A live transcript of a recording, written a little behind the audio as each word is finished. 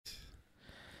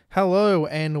Hello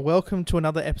and welcome to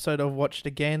another episode of Watch It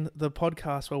Again, the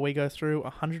podcast where we go through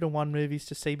 101 movies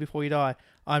to see before you die.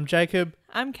 I'm Jacob.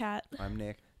 I'm Kat. I'm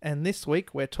Nick. And this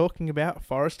week we're talking about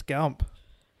Forrest Gump.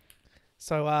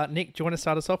 So Nick, do you want to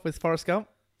start us off with Forrest Gump?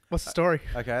 What's the story?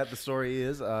 Okay, the story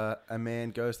is a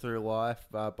man goes through life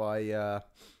by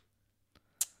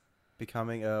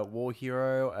becoming a war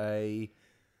hero, a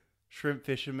shrimp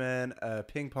fisherman, a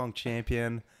ping pong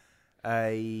champion,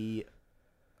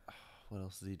 what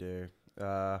else does he do?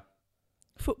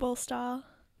 Football star.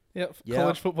 Yep, Yep.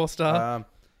 college football star.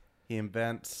 He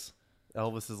invents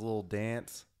Elvis's little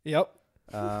dance. Yep.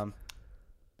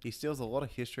 He steals a lot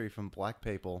of history from black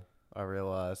people, I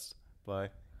realized,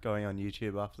 by going on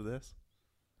YouTube after this.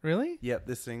 Really? Yep,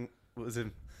 this thing was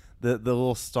in... The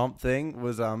little stomp thing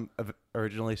was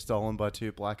originally stolen by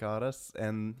two black artists,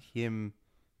 and him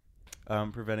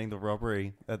preventing the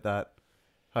robbery at that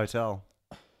hotel.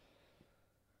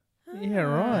 Yeah,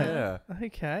 right. Yeah.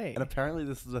 Okay. And apparently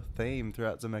this is a theme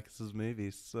throughout Zemeckis'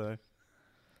 movies, so...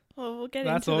 Well, we'll get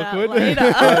That's into awkward.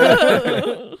 that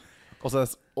later. Also,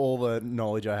 that's all the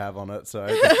knowledge I have on it, so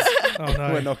Oh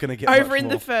no. we're not going to get Over much in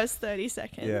more. the first 30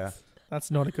 seconds. Yeah. That's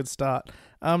not a good start.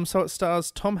 So it stars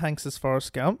Tom Hanks as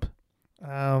Forrest Gump.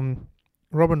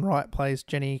 Robin Wright plays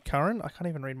Jenny Curran. I can't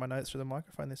even read my notes through the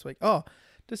microphone this week. Oh,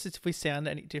 just if we sound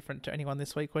any different to anyone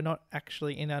this week, we're not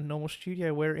actually in our normal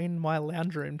studio. We're in my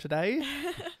lounge room today.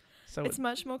 So It's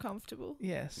much more comfortable.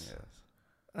 yes.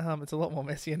 It's a lot more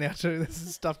messier now too. There's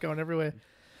stuff going everywhere.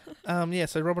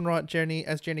 So Robin Wright, Jenny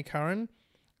Curran.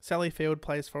 Sally Field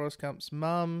plays Forrest Gump's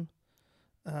mum.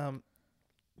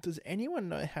 Does anyone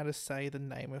know how to say the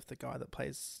name of the guy that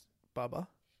plays Bubba?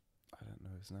 I don't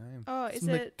know his name. Oh, It's is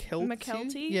it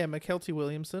McKelty? Yeah, McKelty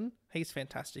Williamson. He's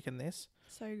fantastic in this.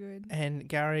 So good. And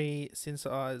Gary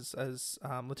Sinise as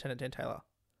Lieutenant Dan Taylor,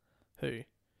 who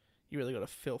you really got to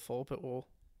feel for, but we'll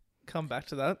come back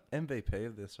to that. MVP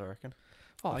of this, I reckon.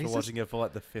 Oh, After watching it for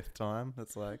like the 5th time,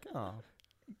 it's like, oh.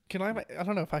 Can I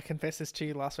don't know if I confessed this to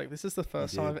you last week. This is the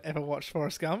first time I've ever watched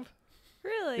Forrest Gump.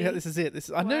 Really? Yeah, this is it.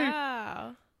 I knew,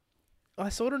 Wow. I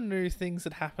sort of knew things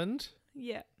that happened,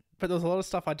 Yeah. but there was a lot of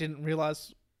stuff I didn't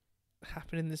realize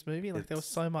happened in this movie. Like there was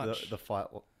It's so much. The Fight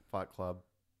Club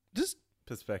Just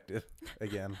perspective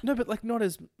again. no, but like not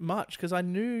as much because I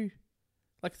knew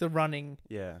like the running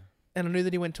Yeah. and I knew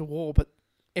that he went to war, but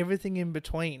everything in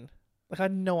between, like I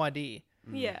had no idea.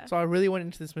 Yeah. So I really went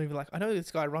into this movie like I know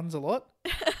this guy runs a lot,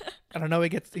 and I know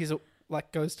he's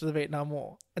like goes to the Vietnam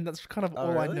War, and that's kind of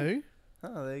Oh, all I really? knew.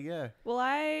 Oh, there you go. Well,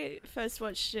 I first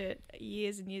watched it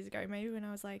years and years ago, maybe when I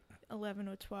was like 11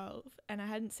 or 12, and I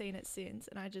hadn't seen it since,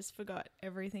 and I just forgot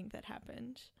everything that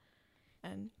happened.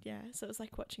 And yeah, so it was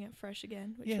like watching it fresh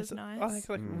again, which was so nice.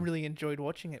 I really enjoyed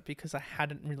watching it because I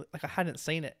hadn't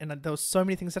seen it, and there was so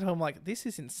many things that I'm like, this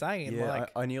is insane. Yeah,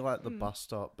 like, I knew like the bus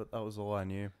stop, but that was all I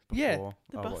knew Yeah, before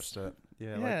the I bus watched stop. it. Yeah,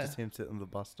 Yeah. like just him sitting at the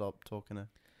bus stop talking to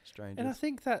strangers. and I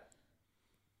think that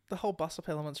the whole bus stop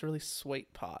element's a really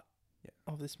sweet part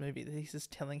of this movie. That he's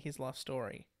just telling his life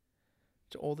story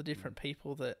to all the different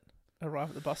people that arrive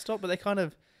at the bus stop, but they kind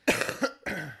of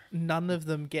none of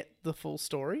them get the full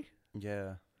story.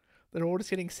 Yeah. They're all just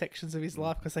getting sections of his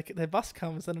life because their bus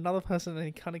comes and another person, and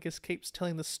he kind of just keeps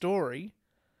telling the story,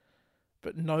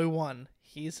 but no one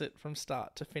hears it from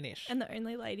start to finish. And the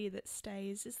only lady that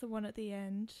stays is the one at the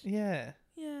end. Yeah,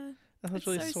 Yeah. that was It's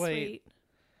really so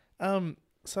sweet.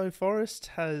 So Forrest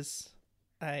has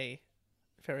a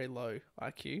very low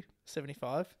IQ,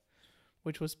 75,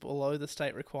 which was below the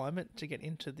state requirement to get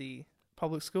into the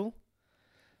public school,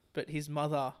 but his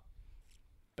mother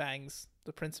bangs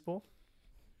the principal.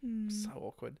 So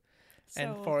awkward. So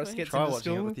and Forrest awkward. gets Try into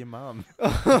watching it school. with your mum.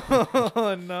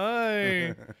 Oh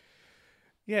no.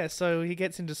 Yeah, so he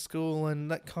gets into school and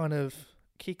that kind of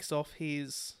kicks off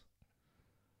his...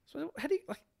 So how do you...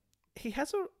 Like, he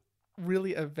has a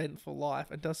really eventful life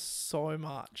and does so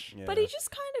much. Yeah. But he just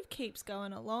kind of keeps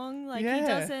going along. Like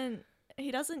Yeah.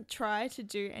 he doesn't try to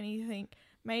do anything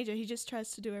major. He just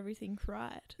tries to do everything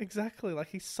right. Exactly. Like,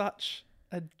 he's such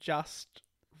a just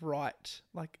right,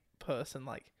 like, person.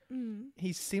 Like,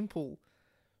 he's simple,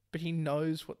 but he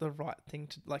knows what the right thing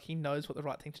to... Like, he knows what the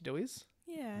right thing to do is.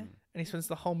 Yeah. And he spends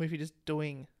the whole movie just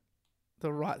doing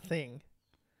the right thing.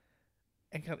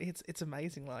 And it's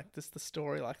amazing, like this the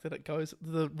story, like that it goes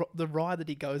the ride that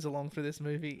he goes along through this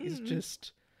movie is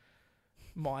just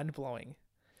mind blowing.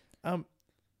 So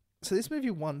this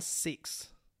movie won 6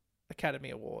 Academy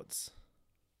Awards,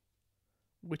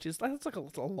 which is that's like a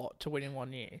lot to win in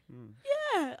one year.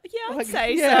 Yeah, I'd Like,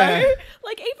 say yeah. so.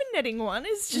 Like, even netting one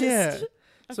is just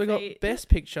a So we got feat. Best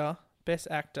Picture, Best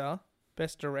Actor,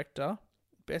 Best Director,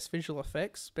 Best Visual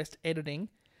Effects, Best Editing,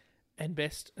 and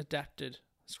Best Adapted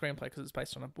Screenplay because it's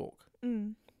based on a book.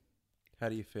 Mm. How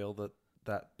do you feel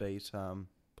that beat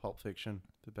Pulp Fiction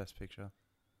for Best Picture?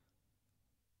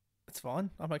 It's fine.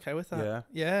 I'm okay with that. Yeah.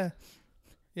 Yeah.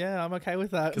 Yeah, I'm okay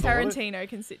with that. 'Cause a lot of- Tarantino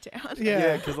can sit down.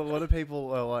 Yeah. Because a lot of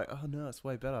people are like, oh no, it's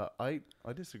way better. I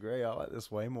disagree. I like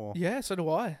this way more. Yeah, so do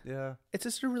I. Yeah. It's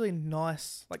just a really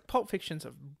nice, like, Pulp Fiction's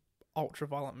a ultra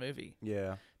violent movie.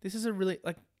 Yeah. This is a really,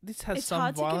 like, this has It's some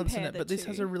hard to violence in compare it, the but this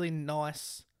has two. a really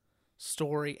nice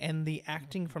story, and the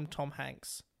acting from Tom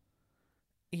Hanks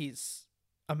is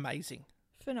amazing.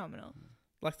 Phenomenal.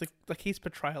 Like his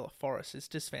portrayal of Forrest is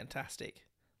just fantastic.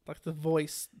 Like the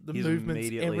voice, the He's movements,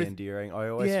 immediately everything. endearing. I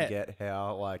always Yeah. forget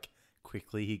how like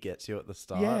quickly he gets you at the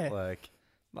start. Yeah. Like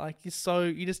Like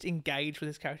you just engage with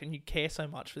this character, and you care so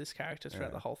much for this character throughout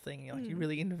Yeah. the whole thing. You're like you're Mm.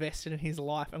 really invested in his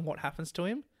life and what happens to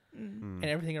him Mm. mm. and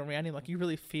everything around him. Like you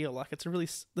really feel like it's a really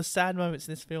the sad moments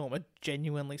in this film are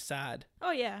genuinely sad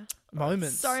Oh yeah.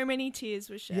 moments. So many tears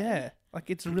were shed. Yeah,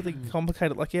 like it's really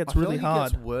complicated. Like yeah, it's I feel really like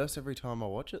hard. It gets worse every time I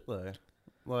watch it though.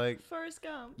 Like Forrest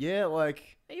Gump. yeah,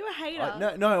 like Are you a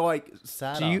hater? no, like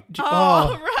sadder.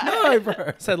 Oh, right. No,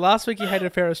 bro. So last week you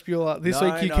hated Ferris Bueller. This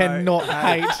No, week you no. cannot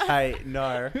hate. Hey,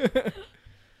 no.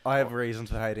 I have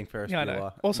reasons for hating Ferris Yeah, I know.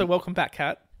 Bueller. Also, welcome back,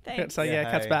 Kat. Thanks. So yeah, Yeah,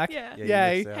 Kat's hey. back. Yeah. Yeah, you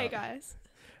Yay. missed out. Hey guys.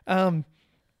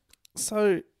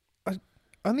 So I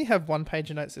only have one page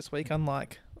of notes this week,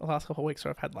 unlike the last couple of weeks where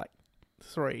I've had like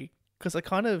 3, because I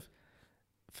kind of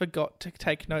forgot to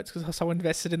take notes because I was so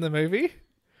invested in the movie.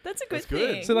 That's a good That's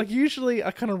good. thing. So like usually I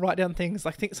kind of write down things,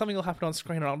 like think something will happen on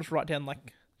screen, and I'll just write down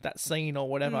like that scene or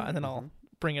whatever, and then I'll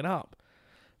bring it up.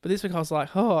 But this week I was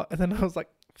like, oh, and then I was like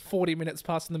 40 minutes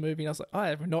past in the movie, and I was like, I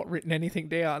have not written anything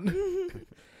down.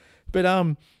 But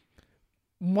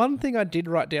one thing I did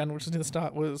write down, which was in the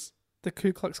start, was the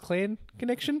Ku Klux Klan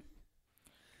connection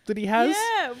that he has.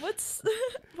 Yeah. What's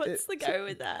the go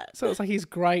with that? So it's like his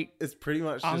great It's pretty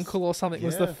much just, uncle or something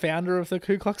was the yeah. founder of the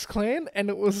Ku Klux Klan, and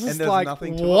it was and just there's like,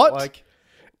 nothing to what? it. Like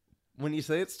when you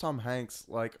say it's Tom Hanks,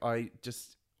 like I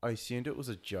assumed it was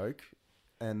a joke,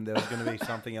 and there was going to be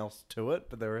something else to it,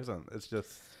 but there isn't. It's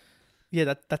just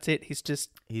Yeah, that's it. He's just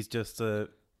he's just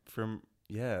from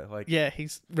like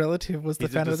his relative was the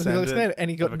he's a founder of the Ku Klux Klan, descendant and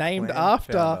he of got a named Klan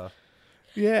after. founder.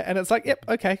 Yeah, and it's like, yep,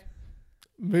 okay,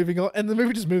 moving on, and the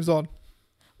movie just moves on.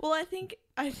 Well, I think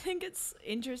it's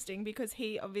interesting because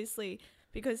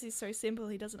because he's so simple,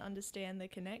 he doesn't understand the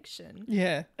connection.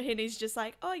 Yeah, And he's just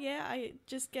like, oh yeah, I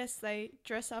just guess they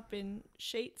dress up in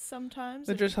sheets sometimes.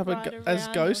 they and dress up ride as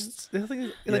around ghosts. The thing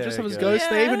is, they Yeah, dress up as ghosts. ghosts.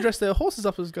 They even Yeah. dress their horses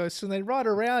up as ghosts, and they ride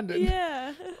around. And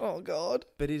Yeah. oh god,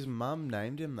 But his mum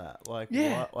named him that. Like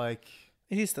Yeah. what? Like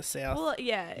it is the South. Well,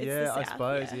 yeah. It's yeah, the South, I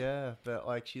suppose yeah. But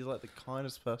like she's like the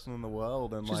kindest person in the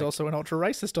world, and She's like also an ultra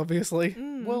racist, obviously.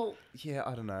 Mm. well, yeah,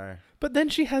 I don't know. But then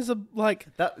she has a like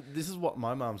This is what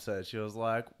my mum said. She was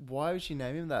like, "Why would she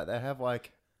name him that? They have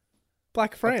like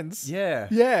black friends. yeah."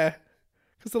 Yeah.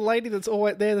 Because the lady that's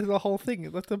always there, the whole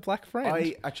thing, that's the black friend.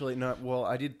 I actually no. Well,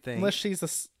 I did think Unless she's a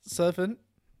servant.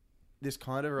 this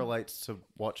kind of relates to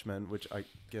Watchmen, which I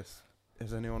guess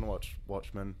has anyone watched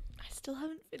Watchmen I still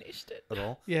haven't finished it. at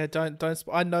all? Yeah, don't.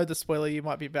 I know the spoiler you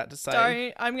might be about to say.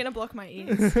 Don't. I'm going to block my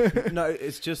ears. No,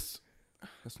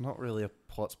 it's not really a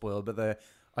plot spoiler, but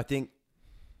I think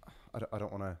I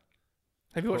don't want to.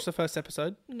 Have you watched the first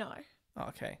episode? No. Oh,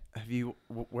 okay. Have you?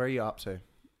 Where are you up to?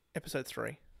 Episode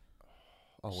 3.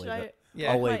 I'll Should leave I it.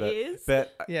 Yeah. I'll my leave it. ears?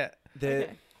 But Yeah. there.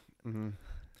 Okay. Mhm.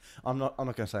 I'm not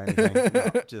going to say anything.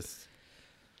 No, just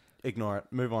ignore it.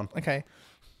 Move on. Okay.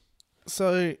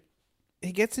 So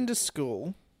he gets into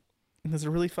school, and there's a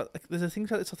really fun. Like, there's a thing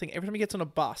about this whole thing. Every time he gets on a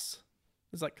bus,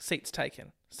 there's like seats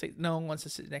taken. No one wants to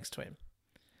sit next to him.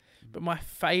 But my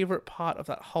favorite part of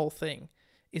that whole thing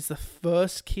is the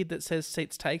first kid that says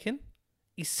seats taken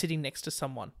is sitting next to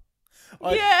someone.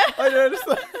 Yeah. I noticed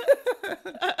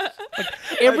that.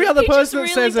 Every other He just person that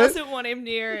really says it, doesn't want him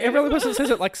near him. every other person that says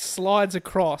it like slides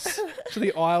across to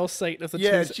the aisle seat of the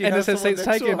Yeah, two, she and it has says someone seats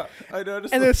next to taken. her. I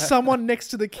noticed And that. there's someone next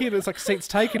to the kid. It's like seats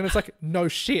taken. And it's like, no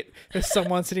shit. There's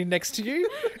someone sitting next to you.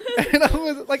 And I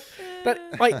was like, that.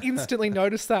 I instantly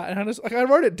noticed that, and I was like, I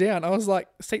wrote it down. I was like,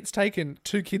 seats taken,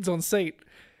 2 kids on seat. And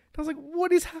I was like,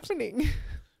 what is happening?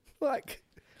 Like,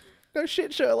 no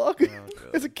shit, Sherlock. Oh,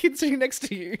 God. There's a kid sitting next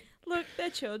to you. Look, they're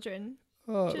children.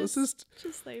 Oh, it was just.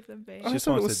 Just leave them be. I Just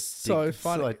thought it wants was to so dig-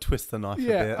 funny. like, twist the knife a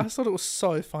Yeah, bit. I thought it was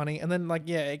so funny. And then, like,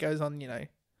 yeah, it goes on,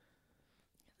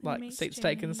 like meets seats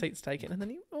Jenny. taken, seats taken. And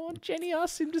then Jenny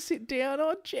asks him to sit down.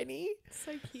 Oh, Jenny.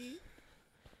 So cute.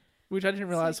 Which I didn't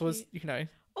realize So was, cute.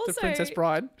 the Princess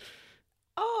Bride.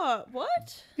 Oh,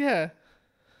 what? Yeah.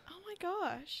 Oh my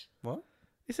gosh. What?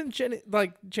 Isn't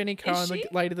Jenny Curran the she?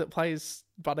 lady that plays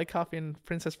Buttercup in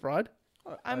Princess Bride?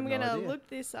 I I'm have no gonna idea. look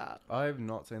this up. I've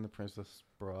not seen The Princess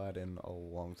Bride in a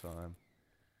long time.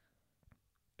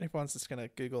 Everyone's just gonna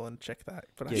Google and check that.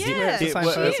 But I Yeah, swear it's the yeah, same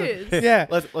well, person. is. Yeah.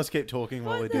 Let's keep talking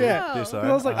while we What do the Yeah. do so. hell?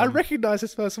 I was like, I Um, recognize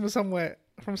this person from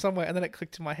somewhere, and then it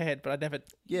clicked in my head, but I never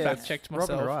yeah, fact it's checked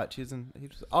Robin myself. Wright.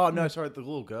 Oh no, sorry, the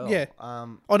little girl. Yeah.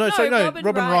 Um. Oh no, No, no, Robin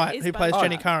Robin Wright Wright, is who plays Buttercup.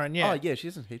 Jenny Curran. Yeah, Oh yeah,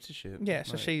 she's in heaps of shit. yeah.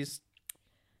 So mate. she's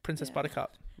Princess Yeah.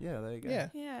 Buttercup. Yeah, there you go. Yeah,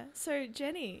 Yeah. So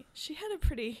Jenny, she had a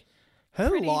pretty her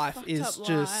Pretty life fucked is up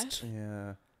just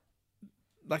Yeah.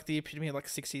 like the epitome of like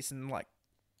 60s and like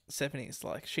 70s.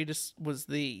 Like she just was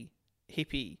the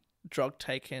hippie, drug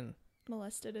taken.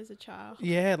 molested as a child.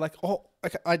 Yeah, like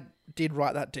I did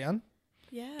write that down.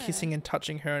 Yeah. Kissing and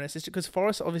touching her and her sister, because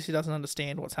Forrest obviously doesn't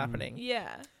understand what's happening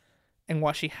Yeah. and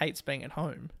why she hates being at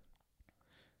home.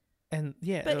 And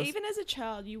yeah, But even as a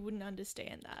child, you wouldn't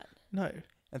understand that. no,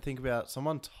 And think about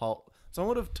someone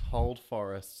would have told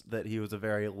Forrest that he was a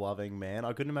very loving man.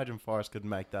 I couldn't imagine Forrest could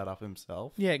make that up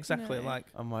himself. yeah, exactly. No. Like,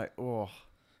 I'm like, oh,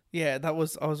 yeah, I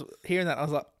was hearing that, I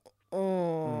was like,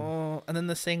 oh. And then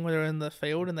the scene where they're in the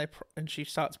field and and she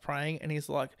starts praying, and he's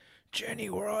like, Jenny,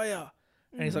 where are you?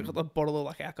 And he's like got the bottle of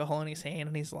like alcohol in his hand,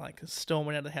 and he's like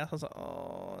storming out of the house. I was like,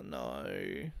 oh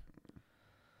no,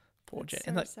 poor That's Jenny.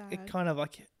 And like so it sad. kind of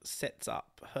like sets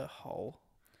up her whole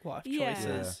life Yeah.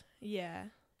 choices. Yeah.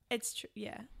 It's true.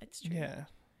 Yeah, it's true. Yeah.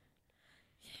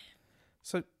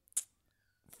 So,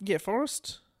 yeah,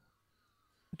 Forrest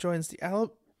joins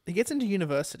he gets into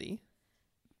university.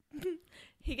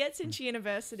 He gets into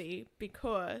university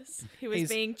because he was He's-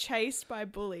 being chased by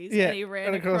bullies Yeah, and he ran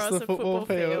and across a football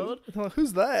field. They're like,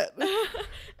 who's that?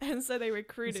 And so they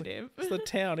recruited him. It's the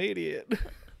town idiot.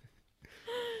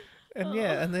 And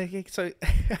yeah, and then so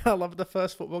I love the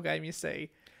first football game you see.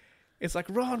 It's like,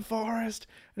 run, Forrest.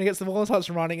 And he gets the ball and starts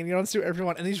running, and he runs through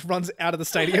everyone, and he just runs out of the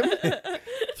stadium.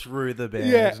 through the band.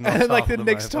 Yeah, knocks and like half the of them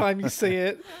next over. time you see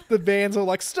it, the band's all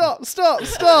like, stop, stop,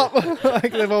 stop.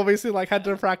 Like they've obviously like had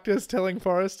to practice telling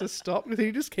Forrest to stop because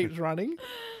he just keeps running.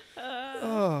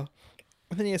 Oh,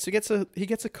 and then yeah, so he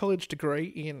gets a college degree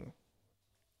in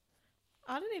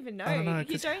I don't even know. I don't know, He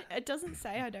 'cause- don't. It doesn't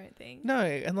say. I don't think. no,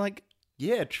 and like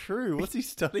Yeah, true. What's he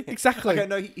studying? Exactly. Okay,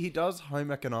 no, he does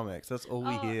home economics. That's all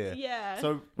we hear. Yeah.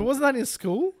 So, but wasn't that in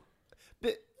school?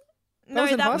 but no,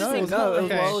 was in high that was school. in no, it college.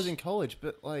 was Okay. while I was in college.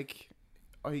 But like,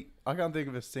 I can't think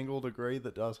of a single degree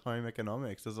that does home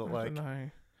economics. Is it I like? don't know.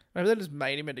 Maybe they just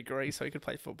made him a degree so he could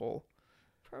play football.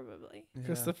 Probably.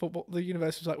 Because Yeah. the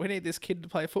university was like, we need this kid to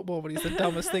play football, but he's the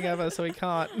dumbest thing ever, so he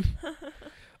can't.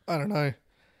 I don't know.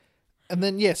 And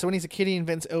then yeah, so when he's a kid, he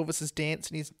invents Elvis's dance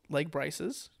and his leg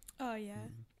braces. Oh yeah.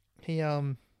 He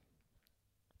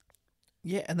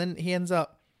yeah, and then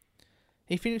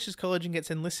he finishes college and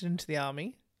gets enlisted into the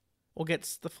army, or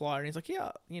gets the flyer, and he's like,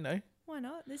 yeah, you know, Why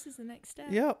not? This is the next step.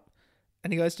 yep.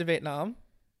 And he goes to Vietnam,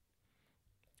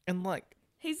 and like,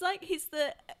 He's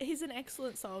an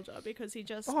excellent soldier because he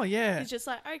just oh yeah, he's just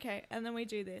like, okay, and then we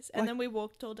do this, Like- and then we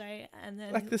walked all day, and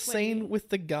then like the scene we- with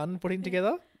the gun putting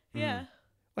together. yeah.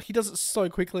 Like he does it so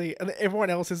quickly, and everyone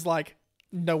else is like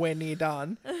nowhere near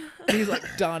done. And he's like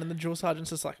done, and the drill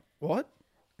sergeant's just like, "What?"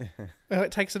 And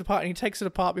it takes it apart, and he takes it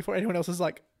apart before anyone else has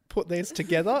like put theirs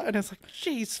together. And it's like,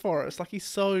 "Jeez, Forrest!" Like he's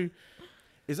so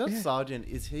Is that Yeah. sergeant?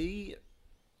 Is he?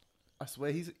 I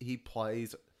swear he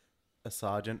plays a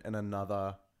sergeant in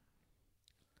another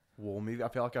war movie. I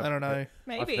feel like I don't know,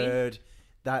 Maybe. I've heard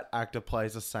that actor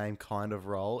plays the same kind of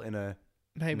role in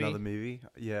maybe another movie.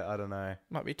 Yeah, I don't know.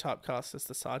 might be typecast as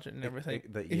the sergeant and everything.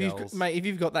 The If yells. if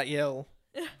you've got that yell,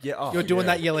 Yeah, oh, you're doing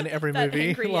yeah. that yell in every that movie.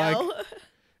 angry Like yell.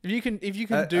 if you can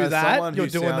A- do as that, someone you're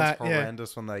who doing sounds that. Yeah.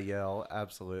 horrendous when they yell.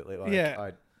 Absolutely. Like,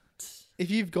 Yeah. If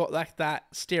you've got like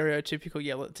that stereotypical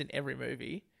yell that's in every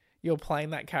movie, you're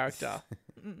playing that character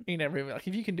in every movie. Like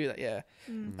if you can do that, yeah.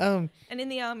 And in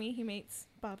the army, he meets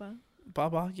Baba,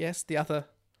 Baba, yes, the other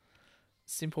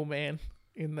simple man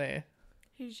in there.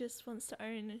 who just wants to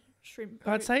own a shrimp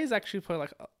I'd boat. say he's actually probably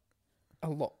like a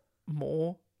lot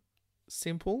more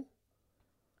simple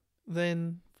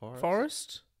than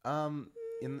Forrest.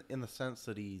 In the sense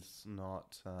that he's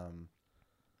not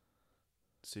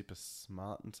super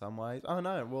smart in some ways. Oh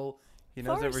no, well he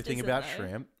knows Forrest everything isn't, about though.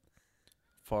 shrimp.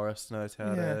 Forrest knows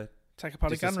how Yeah. to Take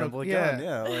apart a gun. disassemble a Yeah, gun.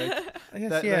 Yeah, like I guess,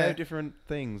 that, they yeah. have different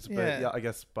things. But Yeah. yeah, I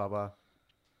guess Bubba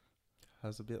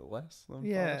has a bit less than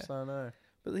Yeah. Forrest. I don't know.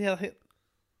 But yeah,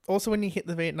 also when you hit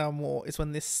the Vietnam War is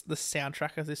when the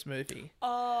soundtrack of this movie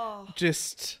Oh,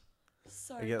 just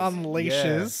so I guess,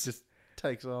 Unleashes. just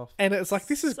takes off. and it's like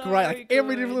this is So great. Like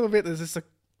every good. little bit there's just a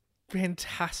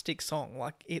fantastic song.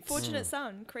 Like it's Fortunate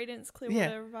Son, Creedence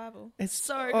Clearwater Revival. it's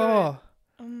so good. Oh,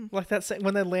 Mm, like that scene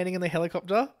when they're landing in the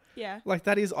helicopter. yeah, Like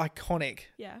that is iconic.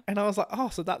 yeah. And I was like, oh,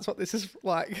 so that's what this is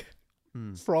like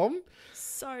Mm. from.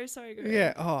 So good.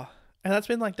 Yeah. Oh, and that's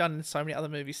been like done in so many other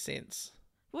movies since.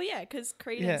 Well, yeah, because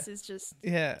Creedence is just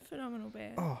Yeah. a phenomenal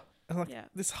band. Oh, and like Yeah.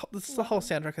 this is the whole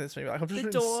soundtrack of this movie. Like I've just The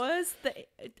written Doors,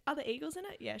 are the Eagles in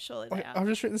it? Yeah, surely they like, are. I've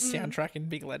just written soundtrack in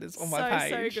big letters on my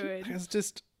So page. good. It's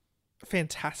just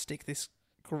fantastic. This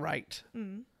great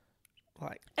Mm.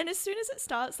 like And as soon as it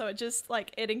starts, though, it just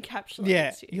like it encapsulates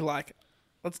yeah. you. You're like,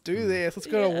 let's do this. Let's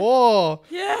go to Yeah. war.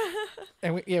 Yeah.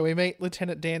 And we meet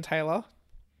Lieutenant Dan Taylor,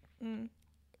 Mm.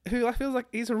 who I feel like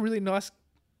he's a really nice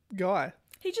guy.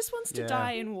 He just wants to Yeah.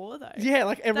 die in war, though. Yeah,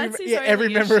 like That's his every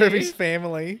only member of issue. his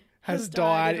family has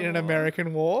died in an war.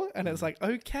 American war, and it's like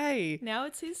okay. Now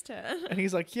it's his turn. And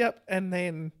he's like, yep. And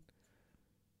then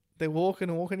they're walking,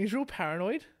 he's real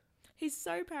paranoid. He's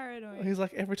so paranoid. He's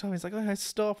like, every time he's like, oh,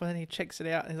 stop. And then he checks it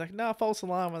out. And he's like, no, false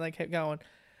alarm. And they kept going.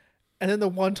 And then the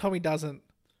one time he doesn't,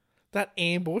 that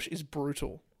ambush is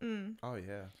brutal. Mm. Oh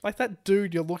yeah. Like that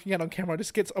dude you're looking at on camera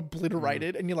just gets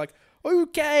obliterated. And you're like,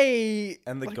 okay.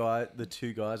 And the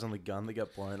two guys on the gun that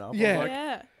got blown up. Yeah. I was like,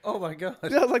 Yeah. oh my god. I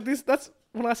was like, that's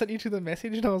when I sent you to the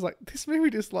message. And I was like, this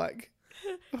movie just like,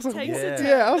 I was like, Takes what? a turn.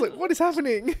 Yeah. I was like, what is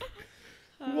happening?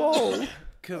 Whoa.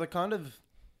 Because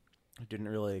I didn't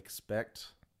really expect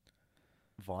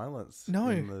violence. No.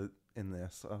 In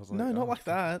this, I was like, No, not oh, like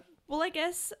that. Well, I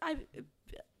guess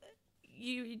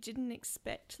you didn't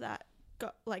expect that.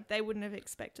 Like they wouldn't have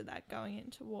expected that going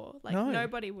into war. Like No.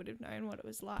 nobody would have known what it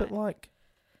was like. But like,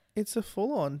 it's a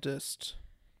full on just,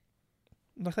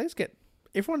 like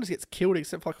everyone just gets killed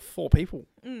except for like 4 people.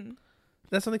 Mm.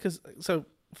 That's only because,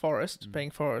 Forrest, being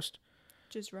Forrest,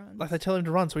 Just run. like they tell him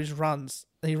to run, so he just runs.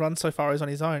 And he runs so far he's on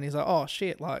his own. He's like, oh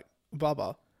shit, like,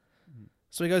 Bubba.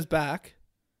 So he goes back,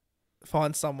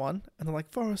 finds someone, and they're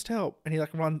like, Forrest, help. And he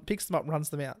like picks them up, runs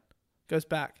them out. Goes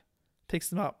back, picks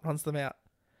them up, runs them out.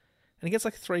 And he gets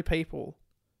like 3 people,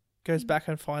 goes back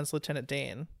and finds Lieutenant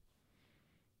Dan,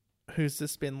 who's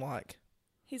just been like,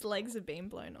 His legs have been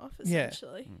blown off, Yeah.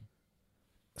 essentially.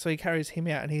 so he carries him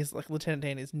out, and he's like, Lieutenant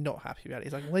Dan is not happy about it.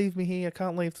 He's like, leave me here, I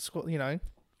can't leave the squad,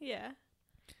 Yeah.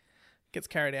 Gets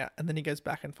carried out, and then he goes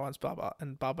back and finds Bubba,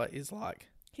 and Bubba is like,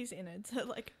 His innards are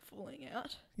like falling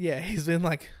out. yeah, he's been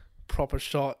like proper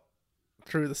shot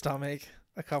through the stomach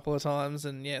a couple of times,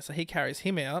 and yeah, so he carries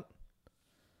him out.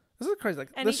 This is crazy. Like,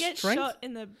 And the he gets strength, shot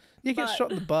in the he gets butt.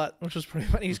 shot in the butt, which was pretty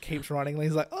funny. He just keeps running, and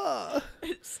he's like, oh,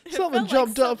 It someone felt like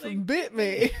jumped up something- and bit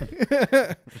me.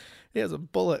 He has a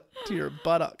bullet to your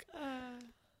buttock.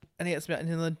 And he gets out, and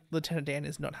then the Lieutenant Dan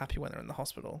is not happy when they're in the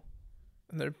hospital,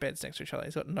 and their beds next to each other.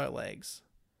 He's got no legs.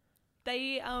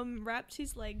 They wrapped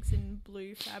his legs in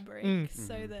blue fabric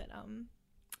so that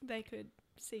they could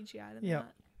CGI them Yeah. out.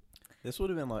 This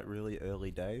would have been like really early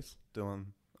days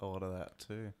doing a lot of that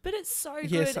too. But it's so Yeah,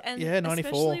 good, so- and yeah, 94.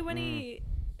 especially when he,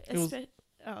 It was- oh,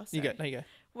 You sorry. go, you go.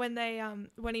 When they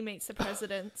when he meets the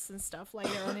presidents and stuff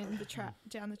later on in the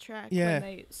down the track, Yeah. when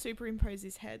they superimpose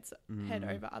his head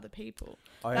over other people,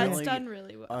 I that's only, done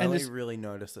really well. I And only this- really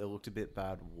noticed it looked a bit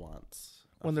bad once.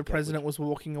 I When the forget president was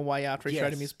walking away after he showed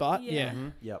him Yes. his butt. Yeah. Yeah.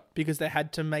 Yep. Because they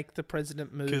had to make the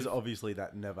president move. Because obviously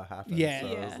that never happened. Yeah. So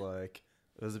Yeah. it was like,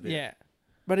 it was a bit. Yeah.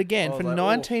 But again, I for was like, oh.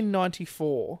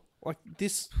 1994, like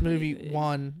this movie good.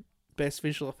 won Best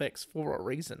Visual Effects for a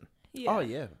reason. Yeah. Oh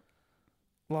yeah.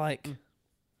 Like,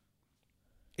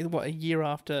 a year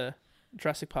after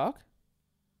Jurassic Park?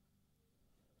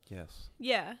 Yes.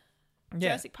 Yeah. Yeah.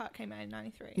 Jurassic Park came out in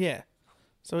 '93. Yeah.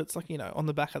 So it's like, on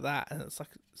the back of that, and it's like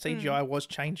CGI was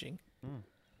changing.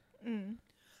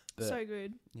 But- So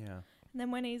good. Yeah. And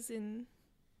then when he's in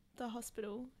the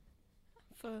hospital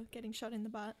for getting shot in the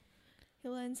butt, he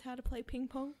learns how to play ping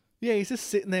pong. Yeah, he's just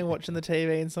sitting there watching the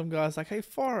TV, and some guy's like, hey,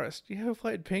 Forrest, you ever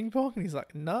played ping pong? And he's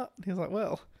like, nah. And he's like,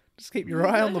 well, just keep your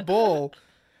eye on the ball.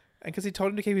 And because he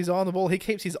told him to keep his eye on the ball, he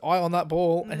keeps his eye on that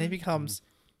ball, and he becomes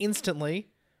instantly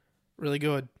really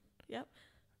good. Yep.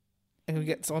 And he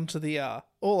gets onto the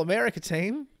All-America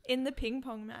team. In the ping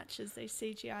pong matches, they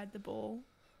CGI'd the ball.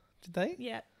 Did they?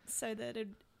 Yeah, so that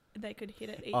they could hit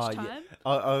it each Oh, time. yeah.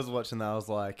 I was watching that. I was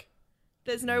like,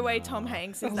 There's no way Tom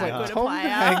Hanks I is was that like, good a Tom player.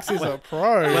 Hanks is a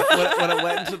pro. when it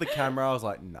went into the camera, I was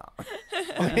like, nah.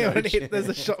 Yeah, when there's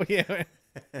a shot. Yeah.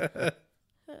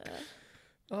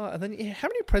 Oh, and then how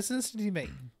many presidents did he meet?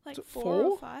 Like it 4 4?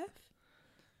 or 5.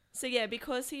 So yeah,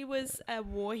 because he was a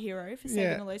war hero for saving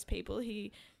Yeah. all those people,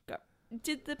 he got.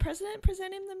 Did the president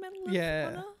present him the Medal of Yeah.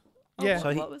 Honor? Yeah. What,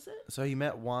 So what was it? So he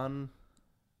met one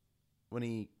when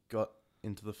he got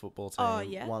into the football team. Oh,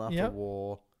 yeah. One after Yep.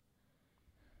 war.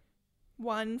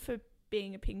 one for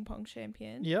being a ping pong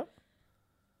champion, Yep.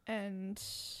 and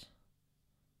Is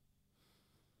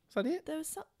that it? there was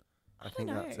some. I think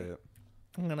don't that's know. it.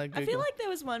 I'm gonna Google. I feel like there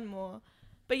was one more.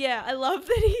 But yeah, I love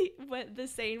that he went the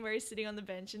scene where he's sitting on the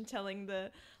bench and telling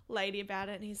the lady about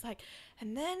it, and he's like,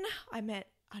 and then I met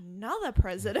another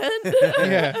president.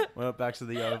 Yeah. Went back to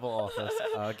the Oval Office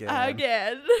again.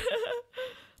 Again.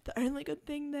 The only good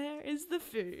thing there is the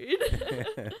food.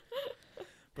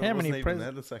 But How it wasn't many even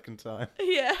there the second time.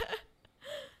 Yeah.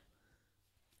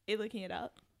 You're looking it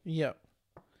up. Yep.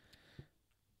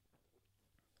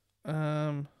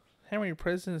 How many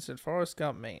presidents did Forrest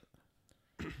Gump meet?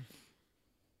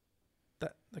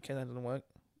 That didn't work.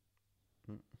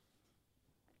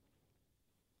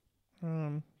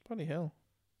 Bloody hell.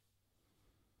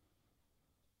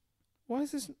 Why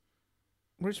is this?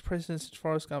 Which presidents did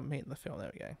Forrest Gump meet in the film?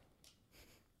 There we go.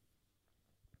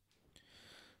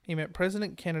 He met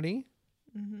President Kennedy.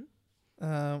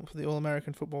 For the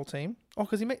All-American football team. Oh,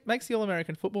 because he makes the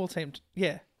All-American football team.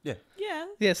 Yeah.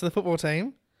 Yeah. So the football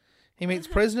team. He meets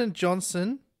President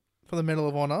Johnson for the Medal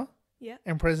of Honor. Yeah.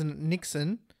 And President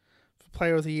Nixon for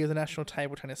Player of the Year of the national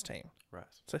table tennis team. Right.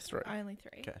 So 3. Only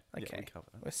 3. Okay. Yeah, Okay. we covered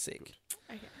it. We're sick.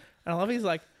 Okay. And I love he's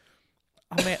like,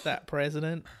 I met that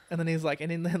president. And then he's like,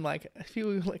 and then like a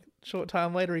few short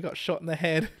time later, he got shot in the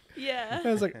head. Yeah.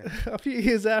 I was like, a few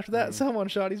years after that, someone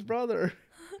shot his brother.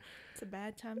 It's a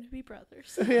bad time to be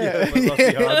brothers. Yeah. it must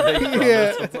be hard being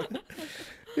Yeah. brothers. It's like-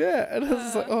 Yeah, and I was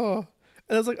just like, oh.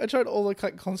 And I was like, I tried all the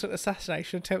constant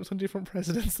assassination attempts on different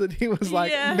presidents that he was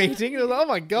Yeah. meeting. And I was like, oh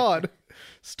my God,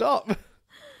 stop.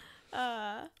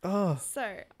 Oh.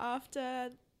 So, after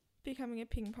becoming a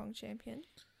ping pong champion,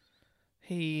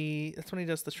 That's when he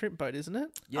does the shrimp boat, isn't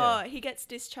it? yeah. he gets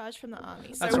discharged from the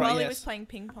army. So That's right, while he yes. was playing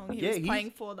ping pong, he Yeah, was he's-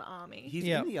 playing for the army. He's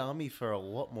Yeah. in the army for a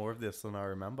lot more of this than I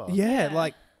remember. Yeah, Yeah.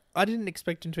 like, I didn't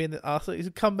expect him to be in the army. He's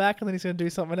come back and then he's going to do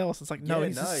something else. It's like, no,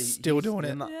 he's just still he's doing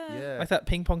it. in that- Yeah. yeah. Like that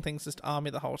ping pong thing's just army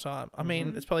the whole time. I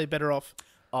mean, it's probably better off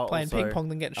Oh, playing also, ping pong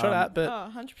than getting shot at, but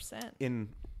 100%. in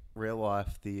real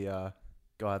life, the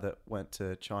guy that went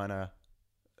to China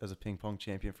as a ping pong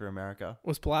champion for America.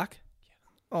 was black.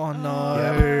 Oh, no.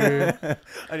 Yeah.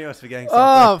 I knew I was forgetting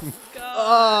Oh, something.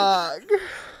 God.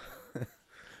 fuck.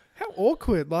 How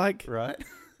awkward. Like, Right?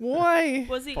 why?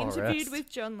 Was he Forrest. interviewed with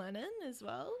John Lennon as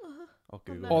well? I'll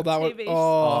On Google that Oh, that would. TV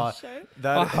Oh, show? I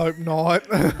that hope not.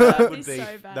 That'd would be be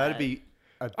so bad. that'd be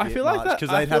a bit I feel like that-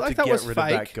 because I they'd feel have like to that get was rid of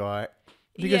that fake. guy.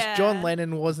 Because Yeah. John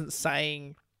Lennon wasn't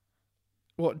saying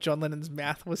what John Lennon's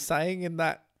mouth was saying in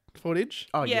that footage.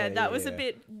 Oh yeah, that was a yeah.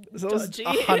 bit So it was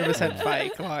dodgy. 100%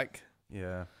 fake. Like,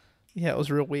 Yeah. yeah, it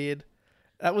was real weird.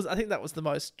 I think that was the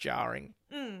most jarring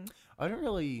I don't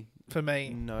really for me.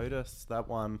 notice that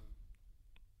one.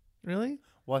 Really?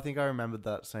 Well, I think I remembered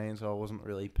that scene, so I wasn't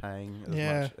really paying as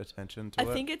Yeah. much attention to I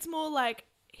it. think it's more like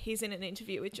he's in an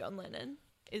interview with John Lennon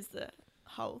is the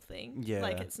whole thing. Yeah.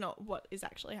 Like it's not what is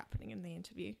actually happening in the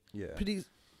interview. Yeah. But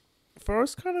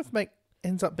Forrest kind of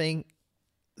ends up being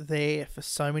there for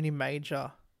so many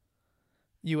major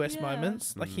US Yeah.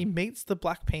 moments. Like he meets the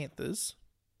Black Panthers.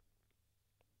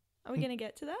 Are we going to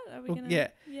get to that? Are we Well, going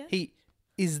to yeah. He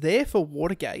is there for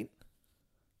Watergate.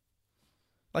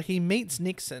 Like he meets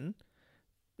Nixon.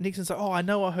 Nixon's like, oh, I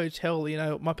know a hotel, you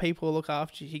know, my people will look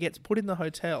after you. He gets put in the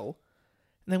hotel.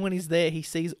 And then when he's there, he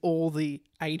sees all the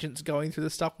agents going through the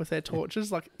stuff with their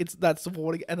torches. Like that's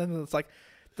Watergate. And then it's like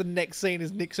the next scene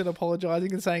is Nixon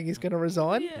apologizing and saying he's going to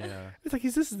resign. Yeah. Yeah. It's like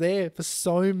he's just there for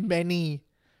so many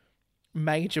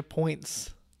major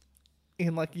points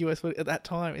in like US at that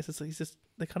time. It's just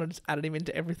they kind of just added him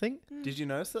into everything. Did you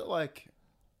notice that, like,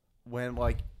 when,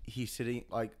 like, he's sitting,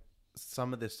 like,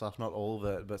 some of this stuff, not all of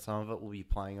it, but some of it will be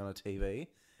playing on a TV, and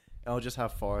I'll just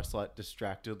have Forrest, like,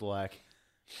 distracted, like,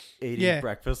 eating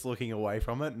breakfast, looking away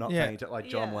from it, not paying attention, like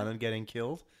John Yeah. Lennon getting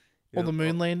killed. Or the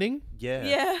moon landing. Yeah.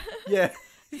 Yeah. Yeah.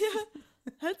 Yeah.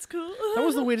 That's cool. That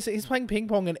was the weirdest thing. He's playing ping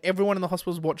pong and everyone in the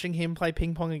hospital is watching him play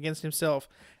ping pong against himself,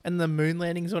 and the moon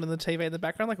landing's on in the TV in the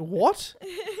background. Like, what?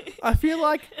 I feel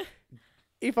like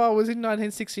if I was in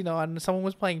 1969 and someone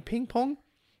was playing ping pong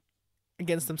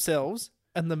against themselves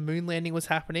and the moon landing was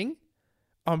happening,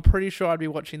 I'm pretty sure I'd be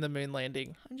watching the moon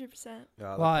landing. 100%. Yeah, they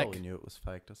Like- probably knew it was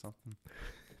faked or something.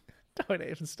 Don't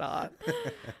even start.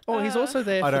 Oh, he's also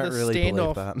there I for don't the really believe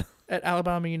standoff that. at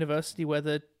Alabama University where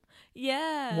they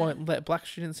Yeah. won't let black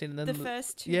students in. And then the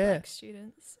first two yeah. black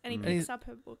students. And he Mm. And picks he's- up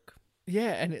her book.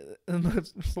 yeah, and the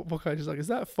football coach is like, "Is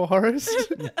that Forrest?"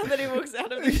 And then he walks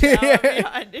out of the shower Yeah.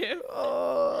 behind him.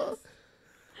 Oh.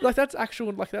 Like that's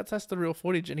actual, like that's the real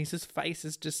footage, and his face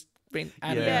has just been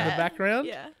added in Yeah. the background,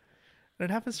 Yeah. and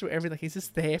it happens to everything. He's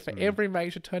just there for every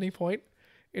major turning point.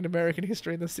 in American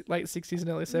history in the late 60s and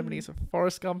early 70s.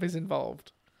 Forrest Gump is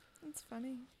involved. That's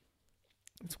funny.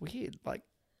 It's weird. Like,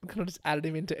 we kind of just added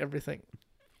him into everything.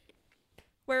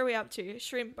 Where are we up to?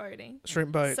 Shrimp boating.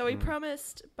 Shrimp boat. So he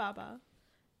promised Bubba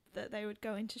that they would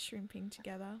go into shrimping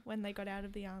together when they got out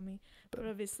of the army. But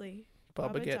obviously,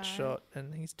 Bubba gets died. shot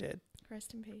and he's dead.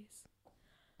 Rest in peace.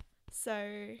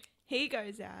 So he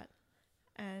goes out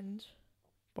and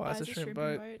Buys a shrimp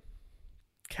boat. boat.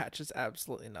 Catches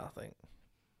absolutely nothing.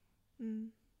 Mm.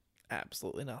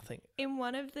 Absolutely nothing. In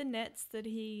one of the nets that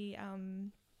he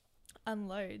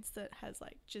unloads that has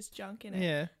like just junk in it,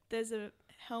 Yeah. there's a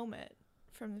helmet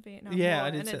from the Vietnam Yeah, War, I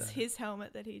did and see it's that. his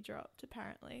helmet that he dropped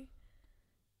apparently.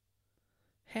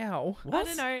 How? I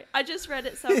don't know. I just read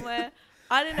it somewhere.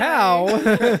 I don't know. How? You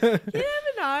never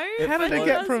know. How did But it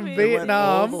get does from mean-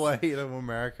 Vietnam? all the way to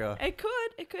America. It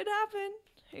could happen.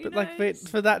 Who But knows? like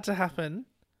for that to happen,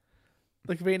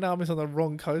 like Vietnam is on the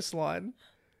wrong coastline.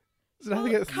 So it had to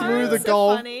Well, get through the currents are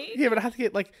Gulf. funny. Yeah, but it had to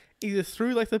get like either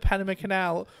through like the Panama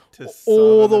Canal To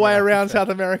all Southern the way America. around South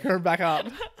America and back up.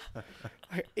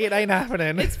 Like, it ain't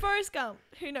happening. It's Forrest Gump.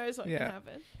 Who knows what Yeah.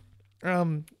 can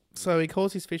happen? So he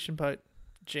calls his fishing boat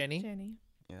Jenny Jenny.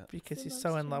 Yeah. because Still he's so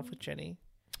loves in love Jenny. with Jenny.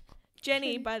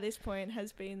 Jenny, by this point,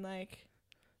 has been like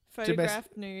Domestic-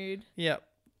 photographed nude, Yep,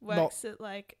 works at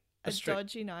like a a strip-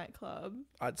 dodgy nightclub,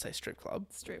 I'd say strip club.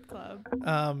 strip club.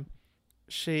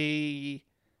 She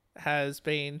has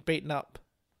been beaten up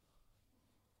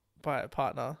by a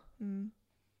partner Mm.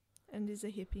 And is a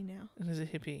hippie now. and is a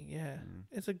hippie. Yeah, Mm.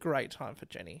 it's a great time for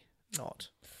Jenny. Not.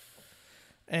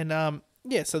 And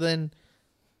yeah. So then,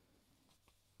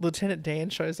 Lieutenant Dan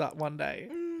shows up one day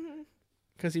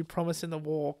because he promised in the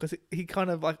war. Because he kind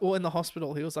of like, or in the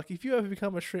hospital, he was like, "If you ever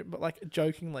become a shrimp," but like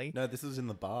jokingly. No, this was in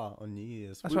the bar on New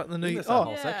Year's. That's right, the New- we missed oh. that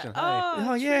whole Yeah. section. Hey.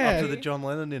 Oh, yeah. After true. the John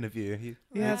Lennon interview, Yeah,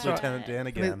 it's that's right. Lieutenant Dan And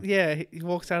again. yeah, he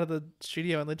walks out of the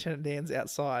studio and Lieutenant Dan's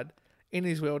outside in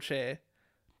his wheelchair,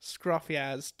 scruffy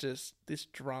as just this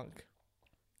drunk.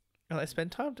 And they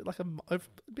spend time to, like it'd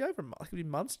be over a month, like it'd be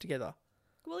months together.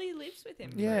 Well, he lives with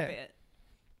him for Yeah. a bit.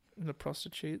 And the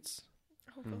prostitutes.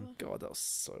 Oh, Mm. God. God, that was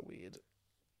so weird.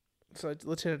 So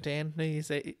Lieutenant Dan,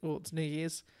 it's New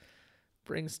Year's,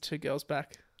 brings two girls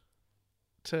back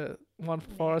to one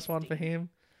for Forrest, one for Nasty. him.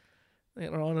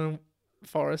 Later on, and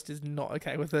Forrest is not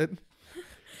okay with it.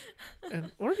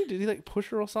 And what did he do? Did he like push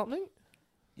her or something?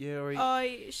 Yeah, or he,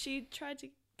 Oh, she tried to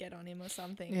get on him or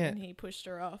something, Yeah. and he pushed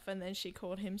her off, and then she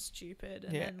called him stupid,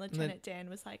 and Yeah, then and then- Lieutenant Dan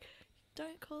was like,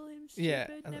 "Don't call him stupid. Yeah,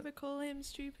 and Never call him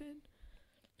stupid."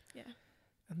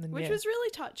 And then Which was really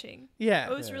touching. It yeah,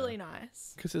 was Yeah. really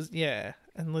nice. because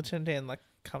and Lieutenant Dan like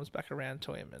comes back around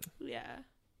to him and Yeah.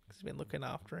 cause he's been looking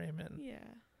after him and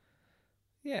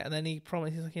Yeah. and then he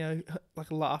promised he's like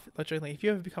like laugh like jokingly, if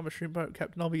you ever become a shrimp boat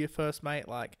captain, I'll be your first mate.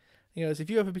 Like he goes, if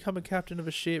you ever become a captain of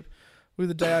a ship, with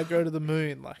the day I go to the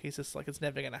moon. Like he's just like it's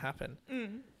never gonna happen,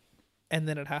 and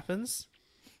then it happens.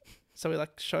 So he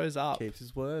like shows up. keeps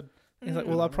his word. He's like,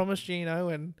 well, I promised you,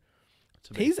 and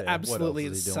To be He's fair, what else absolutely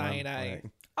is he doing? insane, eh?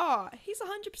 Like, Oh, he's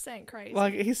 100% crazy.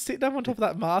 like he's sitting up on top of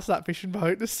that mast of that fishing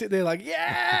boat, just sitting there like,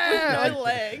 yeah, with no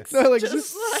legs. no, like just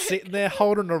just like- sitting there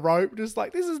holding a rope, just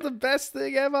like this is the best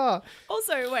thing ever.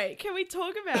 Also, wait, can we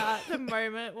talk about the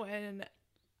moment when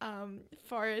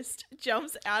Forrest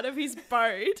jumps out of his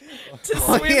boat to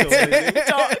Oh, swim yeah. to the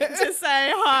dock to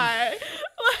say hi?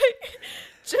 Like,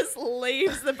 just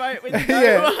leaves the boat with no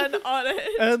Yeah. one on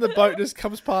it. And the boat just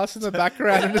comes past in the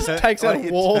background and just takes out like a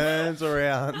it wall. turns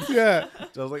around, Yeah,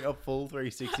 does like a full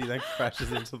 360, then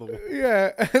crashes into the wall.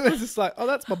 yeah, and it's just like, oh,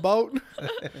 that's my boat.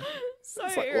 So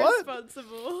It's like, what?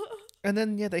 irresponsible. And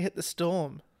then yeah, they hit the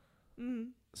storm,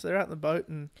 so they're out in the boat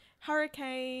and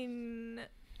Hurricane.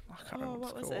 I can't remember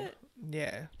What what it's was called. it?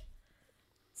 Yeah,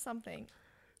 Something.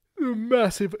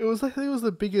 massive. It was like it was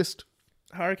the biggest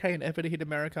hurricane ever to hit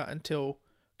America until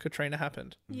Katrina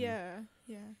happened. Yeah.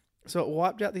 Yeah. So it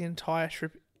wiped out the entire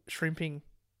shrimping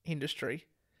industry,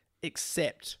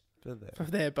 except But there. for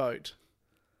their boat.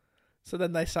 So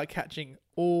then they start catching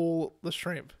all the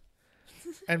shrimp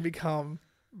and become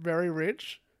very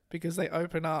rich because they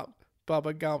open up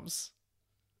Bubba Gump's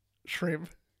shrimp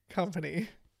company.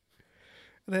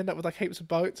 And they end up with like heaps of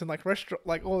boats and like restaurant,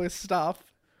 like all this stuff.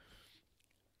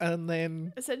 And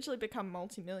then Essentially become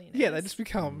multimillionaires. yeah, they just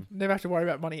become never have to worry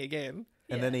about money again.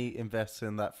 And Yeah. then he invests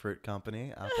in that fruit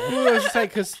company, Apple. Well, I was to say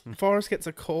because Forrest gets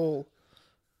a call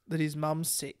that his mum's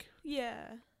sick, Yeah.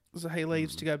 so he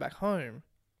leaves to go back home.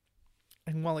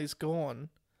 And while he's gone,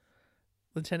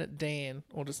 Lieutenant Dan,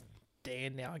 or just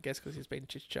Dan now, I guess, because he's been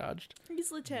discharged.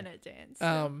 He's Lieutenant Dan.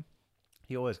 So.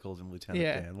 He always calls him Lieutenant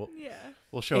Yeah. Dan. Yeah.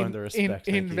 We'll show him the respect. Thank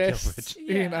you, invests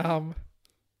Gilbert. in Yeah.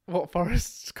 what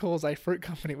Forrest calls a fruit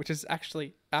company, which is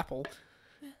actually Apple,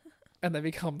 and they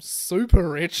become super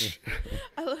rich.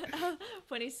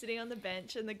 When he's sitting on the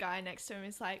bench and the guy next to him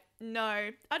is like, no,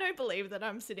 I don't believe that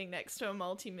I'm sitting next to a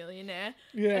multimillionaire.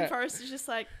 Yeah. And Forrest is just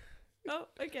like, oh,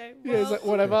 okay, Yeah, well, it's like,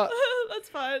 whatever. that's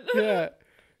fine. Yeah.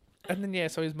 And then,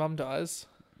 so his mum dies.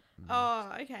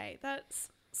 Oh, okay. That's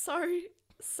so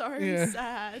Yeah.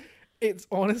 sad. It's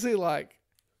honestly, like,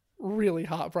 really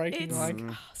heartbreaking. It's Like,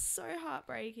 so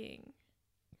heartbreaking.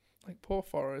 poor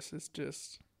Forrest is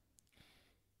just...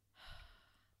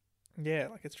 Yeah,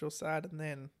 like, it's real sad. And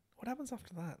then, what happens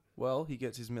after that? Well, he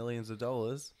gets his millions of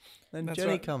dollars. Then That's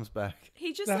Jenny right. comes back.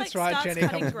 He just That's like right, starts Jenny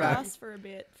cutting comes back. grass for a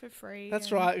bit for free. That's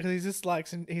and- right, because he just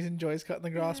likes and he enjoys cutting the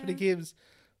grass, but he Yeah. gives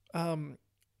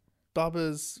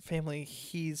Bubba's family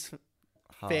his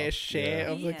fair Half, share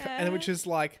yeah. of the, and which is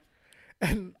like,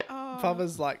 and Oh,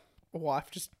 Bubba's like wife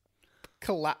just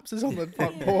collapses on the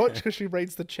front porch because she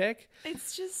reads the check,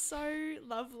 it's just so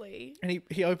lovely. and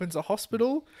he opens a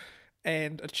hospital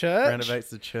and a church. Renovates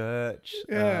the church.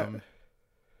 Yeah.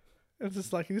 It's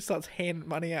just like he just starts handing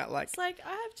money out, like It's like, I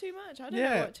have too much. I don't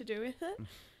Yeah. know what to do with it.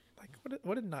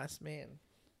 what a nice man.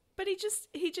 But he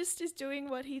just is doing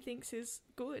what he thinks is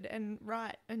good and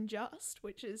right and just,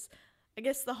 which is, I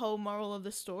guess, the whole moral of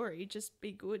the story. Just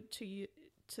be good to you,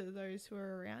 to those who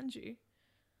are around you.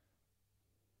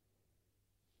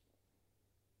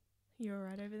 You all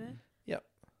right over there? Yep.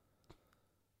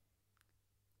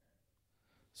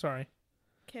 Sorry.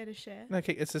 Care to share? No,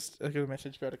 okay, it's just a good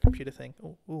message about a computer thing.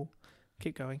 Oh,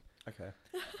 keep going. Okay.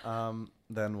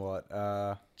 Then what?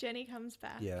 Jenny comes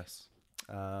back. Yes.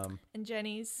 And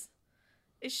Jenny's,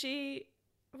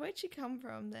 where'd she come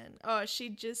from then? Oh, she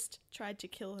just tried to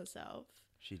kill herself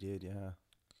She did, yeah.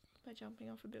 by jumping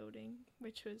off a building,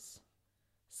 which was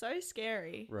so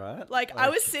scary. Right? Like, I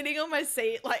was sitting on my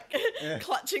seat, like, Yeah.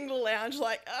 clutching the lounge,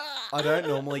 like, ah. I don't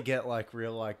normally get like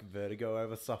real like vertigo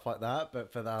over stuff like that,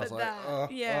 but for that I was But like,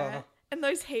 that, yeah. And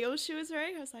those heels she was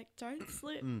wearing, I was like, don't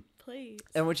slip, please.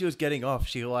 And when she was getting off,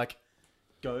 she like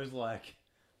goes like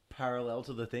parallel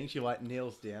to the thing. She like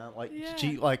kneels down, like Yeah.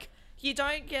 she like You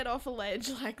don't get off a ledge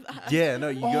like that. yeah, no,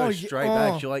 you Oh, go yeah, straight oh.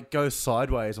 back. She like goes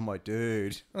sideways. I'm like,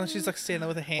 dude. And she's like standing there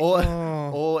with her hand. All,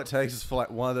 Oh, all it takes is for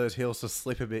like one of those heels to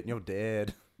slip a bit, and you're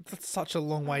dead. that's such a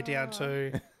long way down Oh.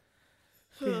 too.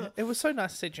 Yeah. It was so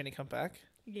nice to see Jenny come back,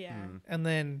 Yeah. and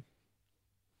then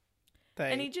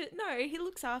they And he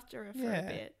looks after her for Yeah. a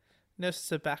bit. nurses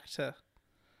her back to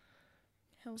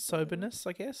Helps a little. soberness,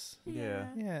 I guess. Yeah.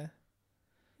 Yeah,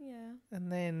 Yeah.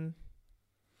 and then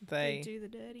They they do the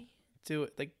dirty. do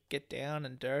it. They get down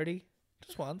and dirty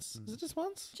just once. Is it just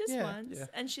once? Just Yeah. once. Yeah.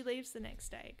 And she leaves the next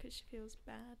day because she feels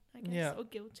bad, I guess, Yeah. or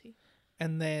guilty.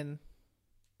 And then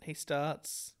he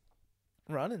starts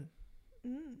running.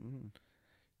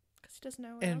 Because he doesn't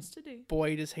know what And else to do.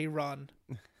 Boy, does he run!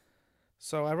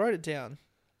 So I wrote it down.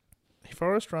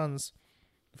 Forrest runs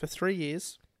for 3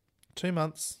 years, 2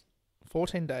 months,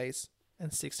 14 days,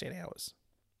 and 16 hours.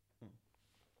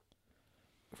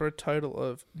 For a total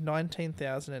of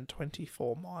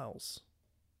 19,024 miles.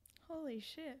 Holy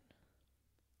shit.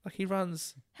 Like he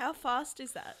runs, How fast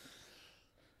is that?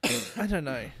 I don't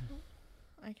know,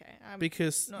 Okay.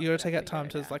 because not you gotta good take at out time to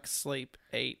figuring it out. like sleep,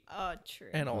 eat, Oh, true.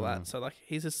 and all that. So like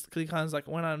he's just, cause he kind of like,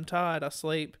 when I'm tired, I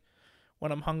sleep.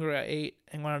 When I'm hungry, I eat,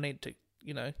 and when I need to,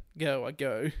 go, I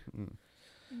go.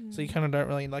 So you kind of don't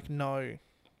really like know.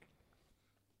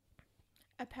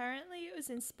 Apparently, it was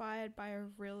inspired by a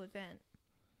real event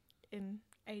in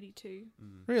 82.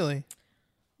 Really?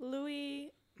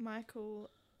 Louis Michael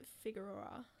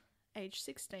Figueroa, age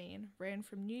 16, ran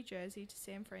from New Jersey to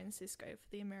San Francisco for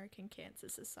the American Cancer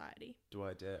Society. Do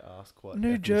I dare ask what?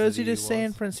 New Jersey ethnicity to he San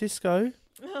was? Francisco.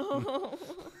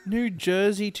 New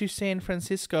Jersey to San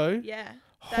Francisco. Yeah.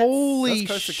 Holy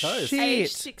That's coast to coast. Age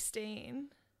shit! 16.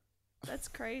 That's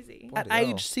crazy. At Bloody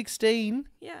hell. age 16.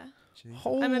 Yeah. Jeez.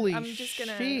 Holy I'm just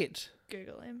gonna- shit!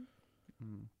 Google him.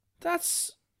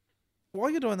 That's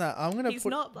while you're doing that, I'm gonna He's put.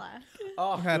 not black.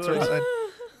 Oh, That's good.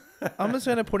 right. I'm just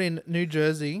gonna put in New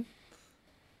Jersey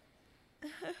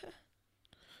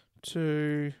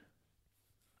to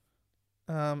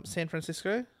San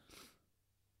Francisco.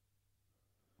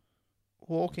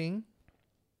 Walking.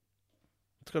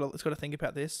 It's got to think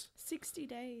about this. 60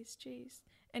 days, jeez.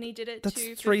 And he did it That's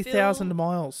to 3,000 fulfill-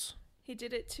 miles. He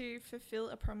did it to fulfill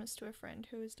a promise to a friend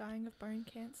who was dying of bone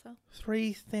cancer.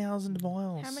 3,000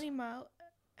 miles.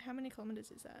 How many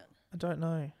kilometers is that? I don't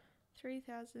know.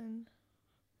 3,000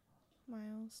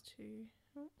 miles to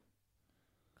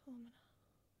kilometer.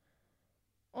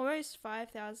 Almost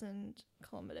 5,000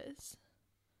 kilometers.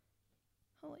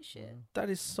 Holy shit. That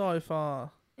is so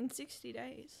far. In 60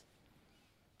 days.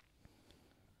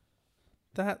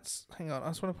 That's hang on. I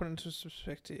just want to put it into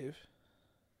perspective.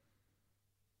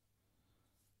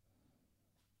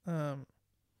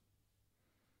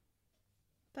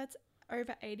 That's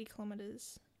over 80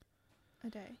 kilometers a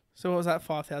day, So what was that?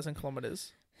 5,000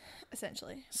 kilometers.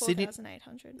 essentially. Sydney-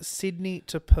 4,800. Sydney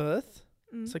to Perth,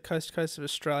 Mm. so coast to coast of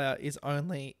Australia, is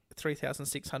only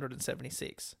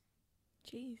 3,676.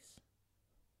 Jeez.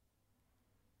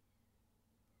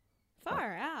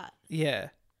 Far out. Yeah,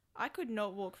 I could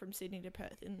not walk from Sydney to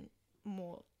Perth in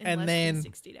And less then- than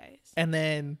 60 days. and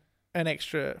then an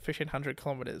extra 1,500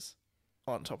 kilometers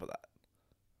on top of that.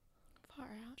 Far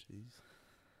out. Jeez.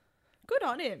 Good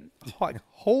on him. Like,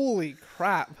 holy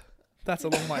crap, that's a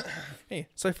long way. Yeah,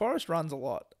 so Forrest runs a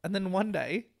lot, and then one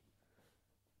day,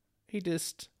 he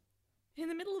just In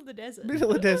the middle of the desert. middle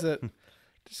of the desert,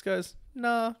 just goes,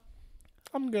 nah,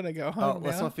 I'm gonna go Oh, home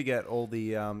let's now. not forget all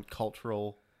the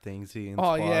cultural things he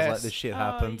Oh, inspires. Like yes. this shit Oh,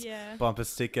 happens. yeah. Bumper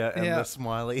sticker and Yeah. the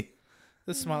smiley.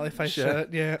 The smiley face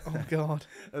Shirt. shirt, yeah. Oh god,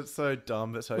 It's so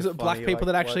dumb, but so was it black funny, people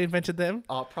like- that actually like- invented them?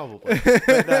 Oh, probably.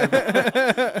 But no,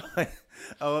 but,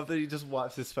 I love that he just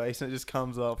wipes his face and it just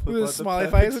comes up With like, a the smiley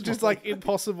perfect face, which is smiley. like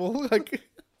impossible. Like,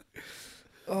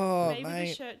 oh Maybe the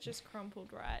mate, shirt just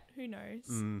crumpled right. Who knows?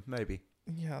 Maybe.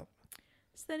 yeah.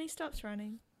 So then he stops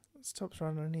running. Stops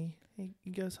running and he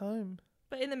goes home.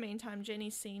 But in the meantime,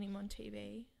 Jenny's seen him on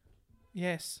TV.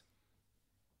 Yes.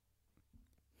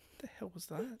 The hell was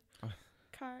that?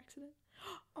 Car accident.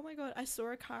 Oh my god, I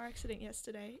saw a car accident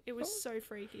yesterday. It was Oh. so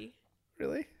freaky.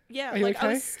 Really? Yeah, Are you like I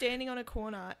okay? was standing on a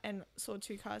corner and saw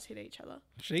two cars hit each other.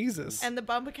 Jesus. And the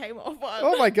bumper came off one.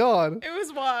 Oh my god. It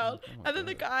was wild. Oh my And then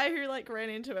the God. guy who like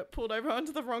ran into it pulled over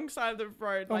onto the wrong side of the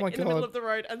road, Oh like my in the middle God. of the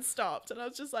road, and stopped. And I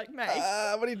was just like, mate.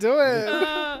 What are you doing?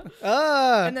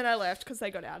 uh. And then I left because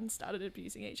they got out and started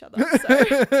abusing each other.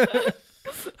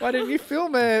 So, Why didn't you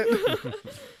film it?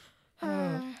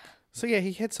 So yeah,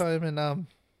 he heads home and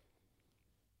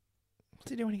what's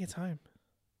he do when he gets home?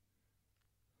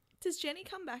 does Jenny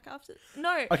come back after?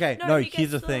 No. Okay, no, he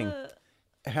here's gets the thing.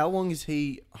 How long is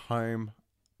he home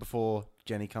before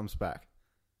Jenny comes back?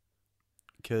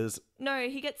 Because No,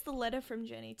 he gets the letter from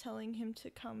Jenny telling him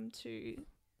to come to.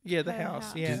 Yeah, the Her house.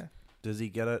 house. Yeah. does he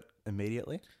get it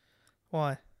immediately?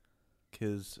 Why?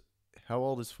 Because how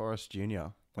old is Forrest Jr.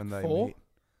 when they 4? meet?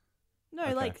 No,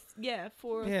 Okay. like yeah,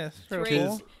 4. Yeah, 3 or Three.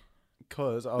 4.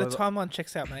 Because I The was timeline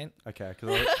checks out, mate. okay.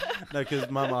 Because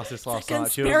Mum asked this last It's a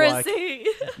night. She was like, conspiracy.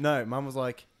 "No, Mum was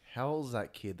like, how old is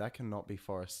that kid? That cannot be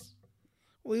Forrest."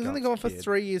 Well, he's only Guts gone for kid.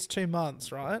 3 years, 2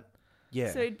 months, right?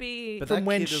 Yeah, So it'd be. but from that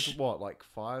when kid is sh- what, like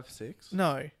 5, 6?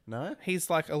 No, No, he's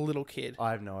like a little kid.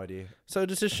 I have no idea So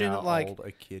just assume how that like old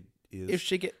a kid is.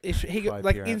 if he by got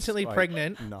like appearance, instantly like,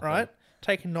 pregnant, nothing. right?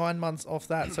 Take 9 months off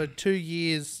that, so 2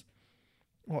 years.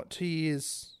 What 2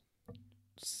 years?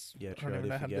 Yeah, I true. don't even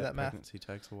know how to do that math. Pregnancy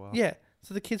takes a while. Yeah,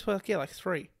 so the kids were like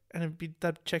 3, and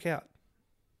they'd check out.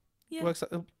 Yeah.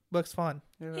 Works fine.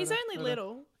 Yeah, He's righto, only righto,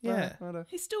 little. Yeah, righto.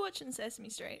 He's still watching Sesame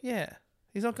Street. yeah.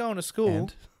 He's not going to school.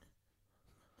 And?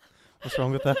 What's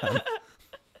wrong with that?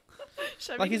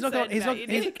 Show me Like he's not going. concerned He's not. about you,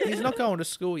 Nick. He's not going to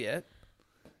school yet.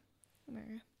 No.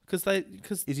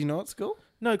 Because Is he not at school?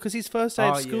 no, because his first day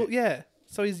Oh, of school. Yeah.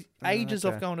 So he's Oh, ages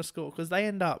okay. off going to school because they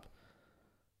end up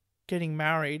getting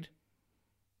married.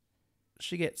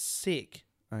 She gets sick,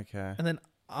 Okay. and then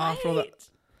after all that, Wait.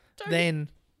 Don't then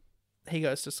he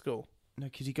goes to school. No,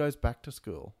 because he goes back to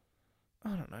school. I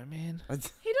don't know, man. he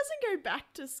doesn't go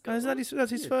back to school. No, that's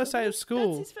his Yeah, first day of That's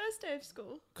school his first day of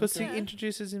school. because Okay. he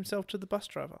introduces himself to the bus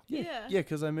driver. Yeah. Yeah,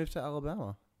 because they moved to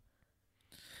Alabama.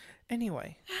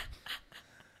 Anyway,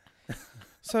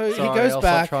 so Sorry, he goes I'll stop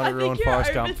back. trying to I ruin think you're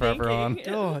Forrest Gump for everyone. overthinking.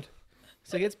 God.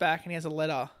 So he gets back and he has a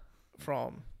letter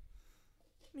from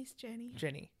Miss Jenny.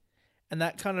 Jenny. And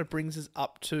that kind of brings us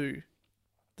up to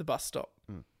the bus stop.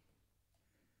 Mm.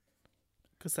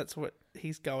 Because that's what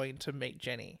he's going to meet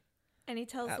Jenny. And he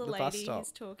tells At the the bus lady stop.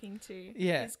 he's talking to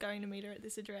Yeah. he's going to meet her at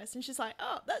this address. And she's like,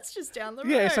 oh, that's just down the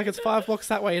road. Yeah, it's like it's 5 blocks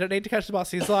that way. You don't need to catch the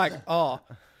bus. He's like, oh.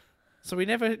 So we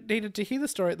never needed to hear the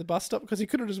story at the bus stop because he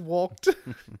could have just walked.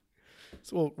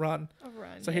 So we'll run. I'll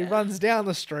run, So he yeah. runs down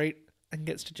the street and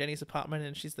gets to Jenny's apartment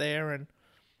and she's there and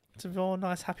it's a very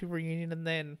nice, happy reunion. And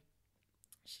then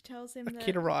She tells him a that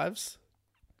kid arrives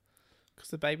because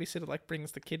the babysitter like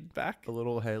brings the kid back. A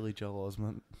little Haley Joel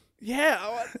Osment. Yeah,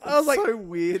 I was like, so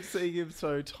weird seeing him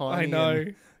so tiny. I know,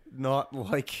 and not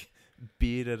like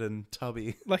bearded and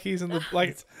tubby like he's in the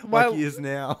like like he is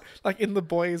now. like in The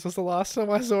Boys was the last time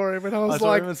I saw him, and I I was saw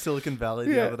like, him in Silicon Valley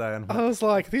the yeah, other day, and I was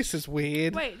like, this is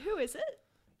weird. Wait, who is it?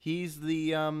 he's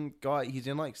the guy. He's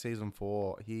in like season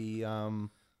 4. He In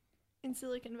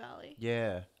Silicon Valley.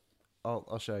 yeah.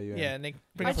 I'll show you. Yeah, Nick,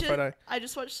 bring I up a ju- photo. I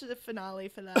just watched the finale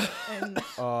for that, and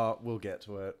Oh, we'll get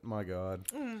to it. My God,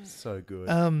 so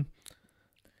good.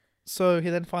 So he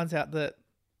then finds out that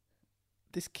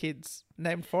this kid's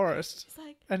named Forrest, he's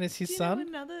like, and it's his "Do you son. know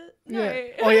another?" No. Yeah.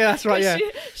 Oh yeah, that's right. Yeah.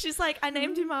 She's like, "I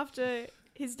named him after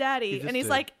his daddy," He just and he's did.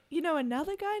 like, "You know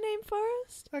another guy named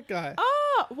Forrest?" That guy.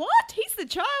 Oh, what? He's the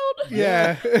child?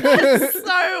 Yeah. That's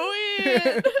so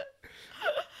weird.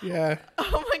 Yeah.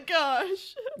 Oh my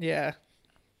gosh. Yeah.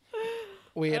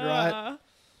 Weird, right?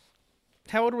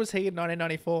 How old was he in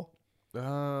 1994?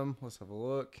 Let's have a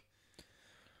look.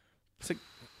 So,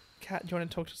 Kat, do you want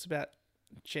to talk to us about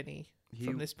Jenny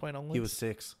from this point onwards? He was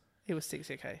 6. He was 6,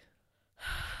 okay.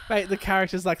 Mate, the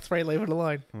character's like 3, leave it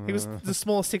alone. He was the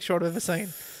smallest 6-year-old I've ever seen.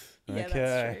 Yeah, Okay.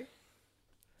 that's true.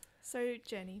 So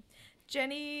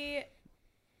Jenny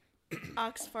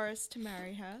asks Forrest to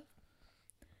marry her,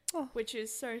 Oh. which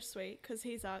is so sweet because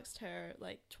he's asked her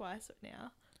like twice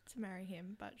now to marry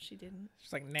him, but she didn't.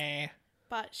 She's like, nah.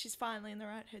 But she's finally in the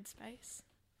right headspace,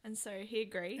 and so he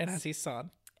agrees. And has his son.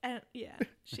 And yeah,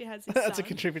 she has his That's a son.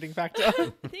 contributing factor.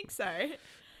 I think so.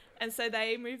 And so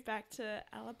they moved back to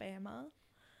Alabama.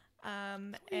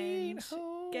 And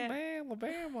home get-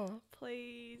 Alabama.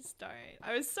 please don't.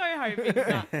 I was so hoping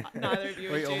neither of you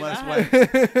would We do almost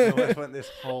that. almost went this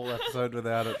whole episode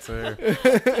without it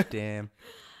too. Damn.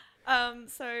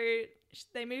 So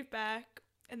they move back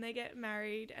and they get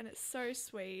married, and it's so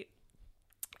sweet.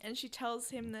 And she tells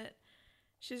him that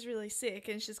she's really sick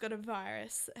and she's got a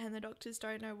virus, and the doctors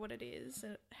don't know what it is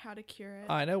and how to cure it.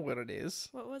 I know what it is.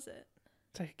 What was it?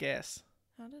 Take a guess.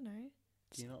 I don't know.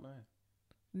 Do you not know?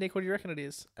 Nick, what do you reckon it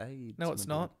is? AIDS. No, it's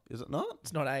my not. dude. Is it not?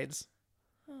 It's not AIDS.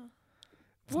 Oh.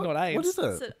 It's not AIDS. What is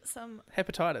Is it? it some?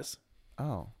 Hepatitis.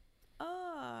 Oh,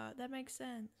 Oh, that makes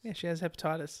sense. Yeah, she has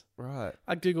hepatitis. right.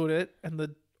 I googled it, and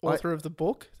the author of the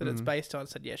book that it's Mhm. based on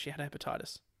said, yeah, she had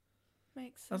hepatitis.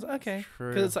 Makes I was sense. like, okay. True.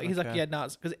 Because it's like he's like, okay. yeah, no,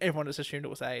 because everyone just assumed it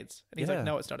was AIDS, and he's Yeah. like,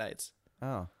 no, it's not AIDS. Oh.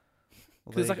 Well,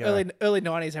 Because there like you go. early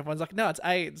 90s, everyone's like, no, it's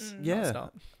AIDS. Mm. No, Yeah. it's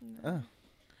not. No. Oh,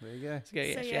 there you go. So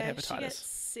yeah, So she had she hepatitis. gets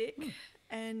sick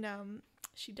and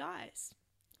she dies.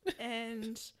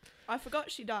 And I forgot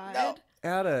she died. No.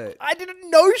 Out of I didn't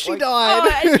know she Like- died.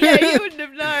 Oh, and yeah, you wouldn't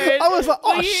have known. I was like,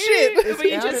 oh Were you- shit. Were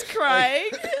you It's just out- crying?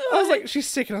 I was like, she's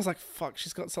sick, and I was like, fuck,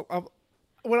 she's got some.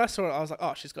 When I saw it, I was like,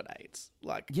 oh, she's got AIDS.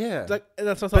 Like, yeah. like and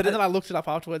that's what I thought. But And then I looked it up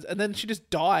afterwards, and then she just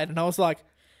died, and I was like,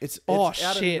 It's Oh, out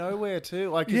shit. of nowhere too.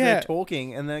 Like 'cause Yeah. they're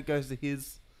talking, and then it goes to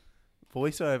his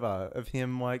voiceover of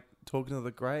him like talking to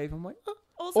the grave. I'm like, oh.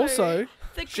 also,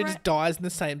 the she just dies in the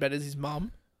same bed as his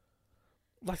mum.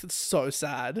 Like, it's so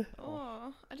sad.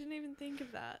 Oh, I didn't even think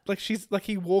of that. Like, she's like,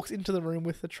 he walks into the room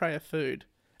with a tray of food,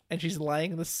 and she's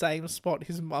laying in the same spot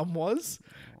his mum was,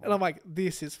 and I'm like,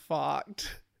 this is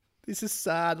fucked. This is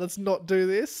sad. Let's not do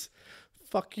this.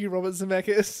 Fuck you, Robert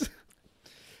Zemeckis.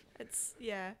 It's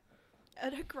yeah.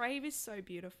 And her grave is so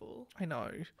beautiful I know.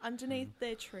 underneath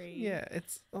their tree. Yeah,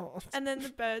 it's. Oh, And then the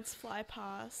birds fly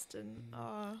past, and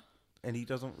oh, And he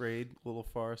doesn't read Little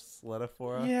Forrest's letter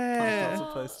for her. Yeah. He's not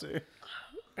supposed to.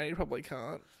 and he probably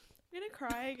can't. I'm gonna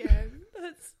cry again.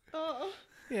 That's oh,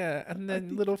 Yeah, and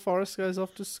then little Forrest goes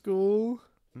off to school.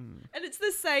 Mm. and it's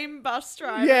the same bus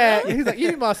driver. Yeah, he's like,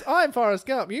 you must. I'm Forrest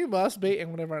Gump. You must be,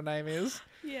 and whatever her name is.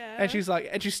 Yeah. And she's like,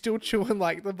 and she's still chewing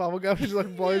like the bubble gum. She's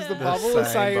like blows the Yeah. bubble The the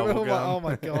same same. And I'm bubble like, gum. oh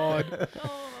my god,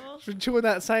 Oh. she's been chewing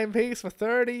that same piece for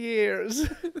 30 years.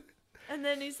 And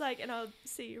then he's like, and I'll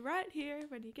see you right here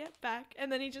when you get back.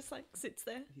 And then he just like sits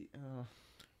there.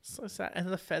 So sad. And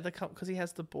then the feather comes because he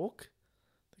has the book,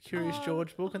 the Curious Oh.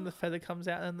 George book, and the feather comes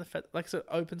out, and the feather like so it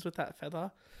opens with that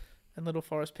feather, and little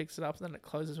Forrest picks it up, and then it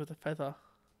closes with a feather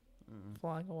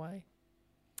flying away.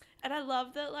 And I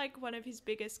love that like one of his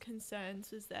biggest concerns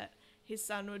was that his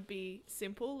son would be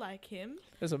simple like him.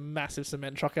 There's a massive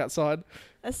cement truck outside.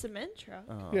 A cement truck.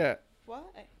 Oh. Yeah, Why?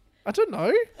 I don't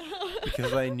know.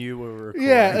 Because they knew we were recording.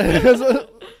 Yeah.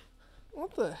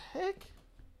 What the heck?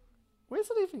 Where's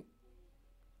it even?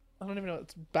 I don't even know.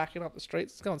 It's backing up the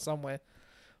streets. It's going somewhere.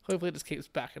 Hopefully it just keeps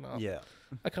backing up. Yeah.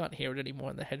 I can't hear it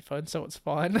anymore in the headphones, so it's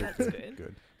fine. That's good.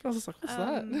 Good. I was just like, what's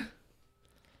that?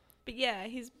 But yeah,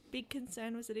 his big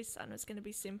concern was that his son was going to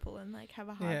be simple and like have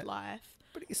a hard Yeah. life.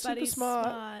 But he's But super he's smart.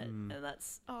 Mm. And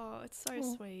that's, it's so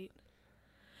Oh. sweet.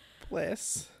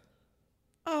 Bless.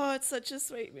 Oh, it's such a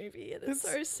sweet movie. And it's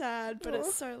It's- so sad, but oh.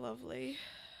 it's so lovely.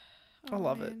 I Oh,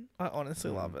 love it. man. I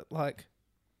honestly Mm. love it. Like,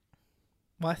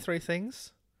 my 3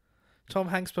 things. Tom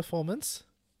Hanks' performance.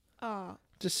 Oh,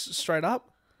 Just straight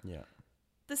up. Yeah.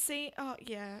 the scene. Oh,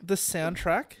 yeah. The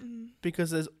soundtrack. Mm. Because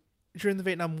there's during the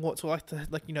Vietnam War, it's like this,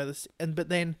 but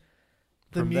then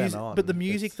the From then music, on, but the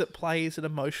music it's- that plays at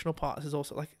emotional parts is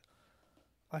also like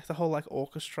like the whole like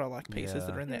orchestra like pieces that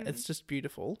Yeah. are in there. It's just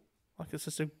beautiful. Like it's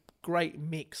just a great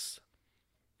mix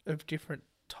of different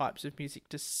types of music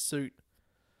to suit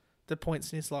the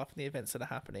points in his life and the events that are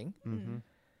happening. Mm-hmm.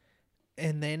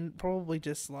 And then probably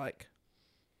just like,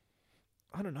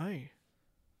 I don't know,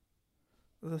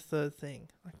 the third thing.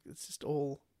 Like it's just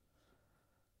all,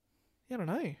 I don't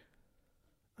know.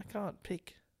 I can't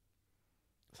pick.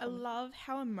 I love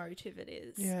how emotive it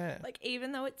is. Yeah. Like,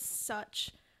 even though it's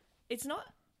not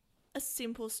a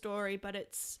simple story, but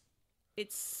it's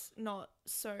not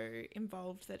so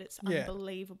involved that it's Yeah.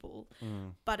 unbelievable.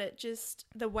 Mm. But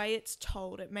the way it's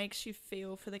told, it makes you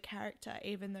feel for the character,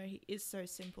 even though he is so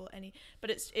simple. But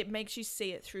it makes you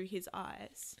see it through his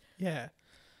eyes, Yeah.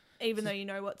 even though you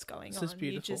know what's going It's on. just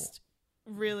beautiful. You just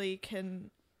really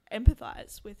can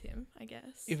empathize with him, I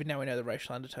guess. Even now we know the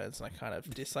racial undertones, and I kind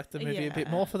of dislike the movie a bit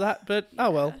Yeah. more for that. But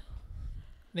oh well. Yeah.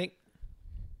 Nick.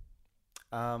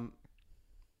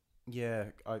 Yeah,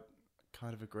 I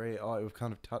kind of agree. We've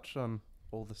kind of touched on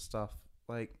all the stuff.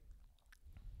 Like,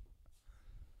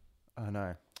 I don't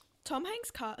know. Tom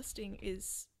Hanks' casting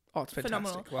is Oh, it's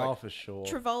fantastic. Phenomenal. Like, For sure.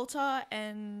 Travolta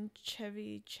and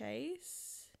Chevy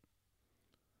Chase.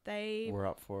 They We're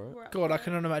up for it. were up God, for I it.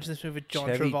 cannot imagine this movie with John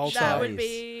Chevy Travolta. That would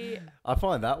Chase. be I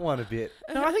find that one a bit.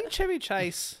 No, I think Chevy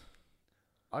Chase.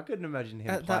 I couldn't imagine him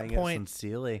At that playing point- it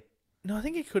sincerely. No, I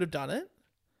think he could have done it.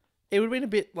 It would have been a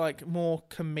bit like more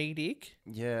comedic,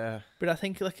 Yeah. but I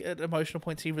think like at emotional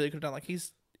points he really could have done. Like he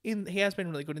has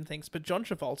been really good in things, but John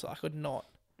Travolta I could not.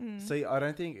 See, I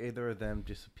don't think either of them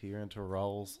disappear into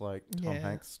roles like Tom Yeah.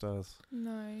 Hanks does.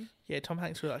 no. Yeah, Tom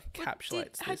Hanks really like But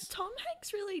encapsulates Had this. Tom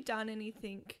Hanks really done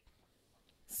anything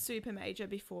super major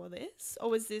before this, or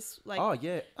was this like Oh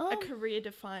yeah. a career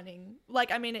defining?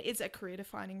 Like, I mean, it is a career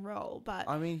defining role, but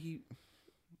I mean, he.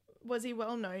 was he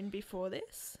well known before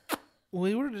this? Well,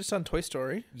 he would have just done Toy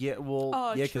Story. Yeah. Well.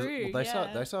 Oh, yeah. Because true, they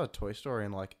yeah. saw Toy Story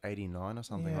in like '89 or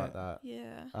something Yeah. like that.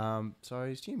 Yeah. So I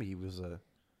assume he was a.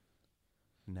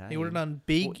 Name. He would have done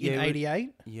Big Well, yeah, in he would-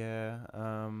 '88. Yeah.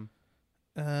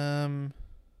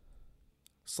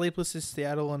 Sleepless in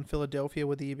Seattle and Philadelphia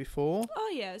were the year before.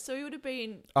 Oh yeah, so he would have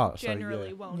been Oh, so, generally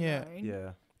yeah. well Yeah. known.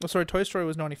 Yeah. Oh, sorry, Toy Story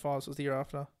was '95, so it was the year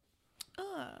after.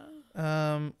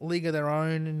 Oh. League of Their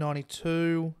Own in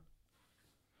 '92.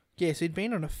 Yes, he'd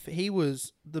been on he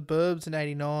was The Burbs in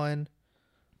 '89,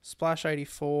 Splash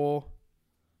 '84,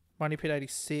 Money Pit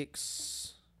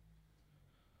 '86,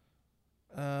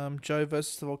 Joe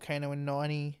versus the Volcano in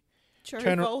 '90, Cherry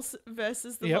Turner- Falls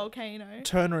versus the Yep. volcano.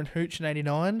 Turner and Hooch in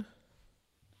 '89.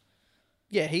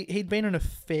 Yeah, he'd been on a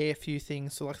fair few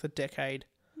things for like the decade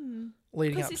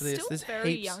leading Because up he's to this. still There's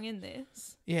very heaps. young in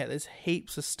this. Yeah, there's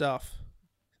heaps of stuff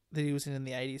that he was in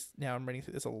the 80s. Now I'm reading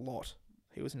through. There's a lot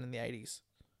he was in the 80s.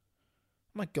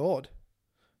 My God,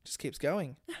 just keeps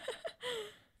going.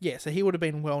 Yeah, so he would have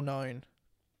been well known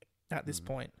at this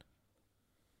point.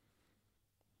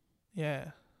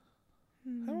 Yeah.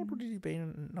 How old would he be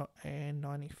in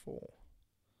 94?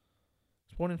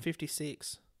 He was born in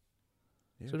 56.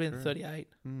 Yeah, So it would have been true. 38.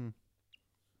 Mm.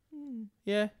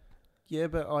 Yeah. Yeah,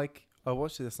 but like I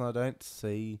watched this and I don't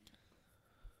see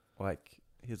like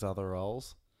his other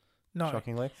roles. No.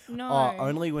 Shockingly. No. Oh,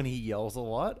 only when he yells a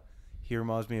lot. He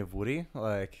reminds me of Woody.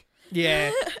 Like,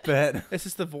 Yeah. but That's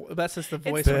just the that's just the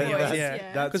voice. the when he voice, yells,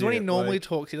 yeah. that's Because when he it, normally like-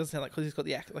 talks, he doesn't sound like, because he's got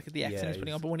the accent Yeah, he's putting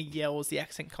he's- on. But when he yells, the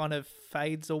accent kind of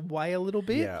fades away a little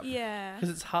bit. yeah, Yeah. Because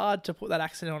it's hard to put that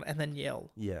accent on and then yell.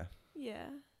 yeah, Yeah.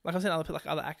 Like I've seen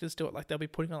other actors do it. Like they'll be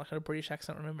putting on like a British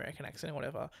accent or an American accent or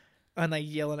whatever, and they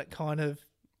yell and it kind of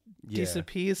yeah.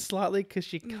 disappears slightly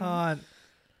because you can't.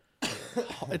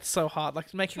 It's so hard.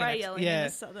 Like making Try an yelling yeah, in a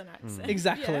southern accent.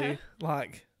 exactly. Yeah.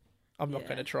 Like I'm not Yeah.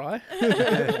 going to try.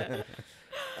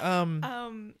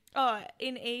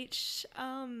 In each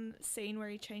scene where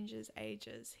he changes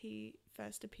ages, he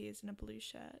first appears in a blue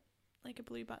shirt, like a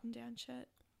blue button-down shirt.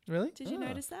 Really? Did you Ah.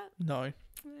 notice that? No.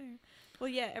 No. Well,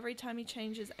 yeah. Every time he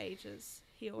changes ages,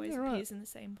 he always Yeah, right. appears in the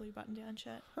same blue button-down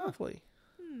shirt. Lovely.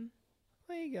 Hmm.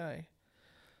 There you go.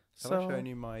 Have I shown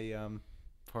you my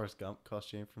Forrest Gump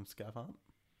costume from Scav Hunt?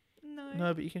 No.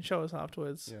 No, but you can show us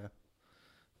afterwards. Yeah,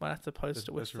 Might have to post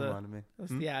it with just the, reminded me.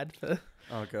 with the ad for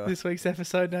Oh god. this week's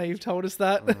episode. Now you've told us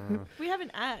that. We have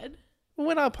an ad.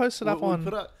 When I post it up We'll on.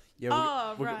 put up. Yeah,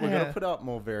 Oh, we're right. going Yeah. to put up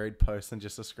more varied posts than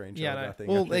just a screenshot Yeah, of no. that thing.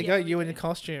 Well, I there you think. go. Yeah, You in okay. a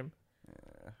costume,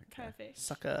 Perfect.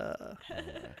 sucker.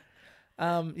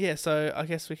 Yeah. So I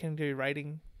guess we can do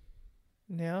rating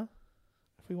now,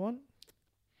 if we want.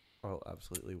 I'll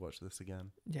absolutely watch this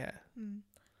again. Yeah.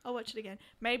 I'll watch it again.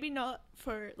 Maybe not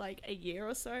for like a year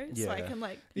or so, so I Yeah. can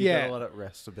like. You Yeah. gotta let it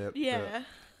rest a bit. but Yeah.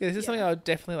 Yeah, this is something Yeah. I would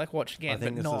definitely like watch I again, but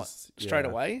think this not is straight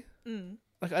yeah. away.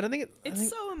 Like, I don't think It's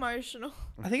so emotional.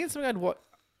 I think it's something I'd watch.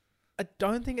 I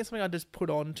don't think it's something I'd just put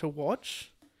on to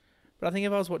watch. But I think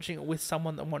if I was watching it with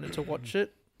someone that wanted to watch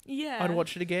it, Yeah. I'd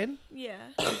watch it again. Yeah.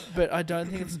 But I don't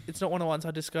think it's not one of the ones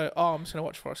I just go, oh, I'm just gonna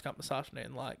watch Forrest Gump this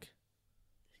afternoon. Like,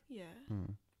 Yeah.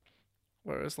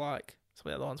 whereas like some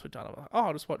of the other ones we've done, I'm like, oh,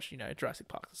 I'll just watch Jurassic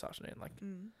Park this afternoon. Like,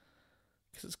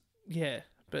 because it's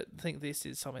But I think this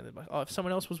is something that like, oh, if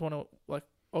someone else was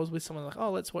I was with someone like,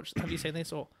 oh, let's watch. Have you seen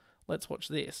this? Or let's watch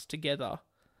this together.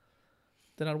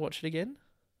 Then I'd watch it again,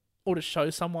 or to show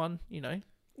someone. Yeah,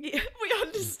 we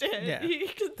understand. Yeah. You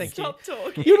can Thank you. stop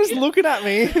talking. You're just looking at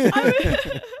me.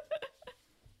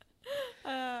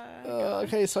 God.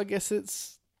 Okay, so I guess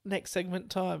it's next segment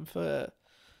time for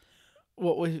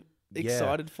what we're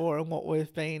excited for and what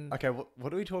we've been. Okay, what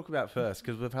do we talk about first?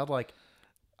 Because we've had like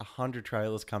 100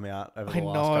 trailers come out over I the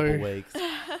last couple know. of weeks.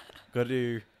 Got to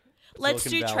do. Let's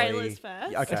Silicon do Valley. trailers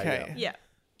first. Yeah, okay. Okay. Yeah.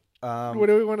 What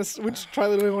do we want to? Which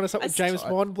trailer do we want to start with? I James saw-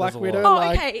 Bond, Black there's a Widow. lot. Oh,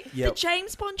 like, okay. Yep. The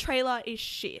James Bond trailer is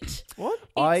shit. What?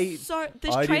 I The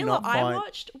did trailer not I find-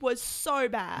 watched was so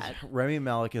bad. Remy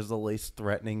Malek is the least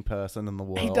threatening person in the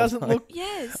world. He doesn't look.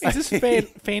 Yes. Is this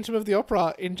Phantom of the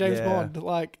Opera in James Yeah. Bond?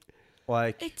 Like,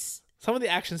 like It's some of the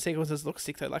action sequences look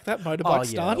sick though. Like that motorbike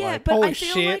yeah. stunt. yeah, like, but holy I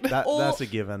feel shit. like that's a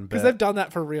given. Because But they've done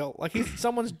that for real. Like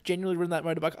someone's genuinely ridden that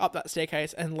motorbike up that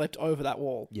staircase and leapt over that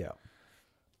wall. yeah,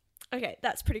 okay,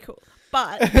 that's pretty cool.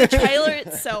 But the trailer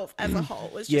itself as a whole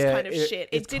was just Yeah, kind of shit. It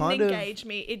it's didn't kind of- engage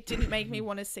me. It didn't make me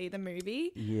want to see the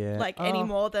movie yeah. like Oh, any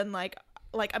more than like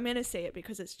I'm gonna see it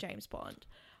because it's James Bond,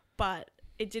 but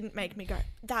it didn't make me go,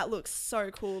 that looks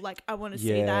so cool. Like I want to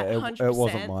see Yeah, that it 100%.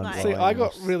 wasn't like, mind-blowing. See, I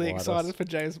got Slightest. really excited for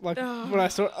James. Like when I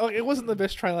saw it wasn't the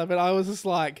best trailer, but I was just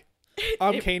like,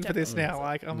 I'm It keen for this definitely now.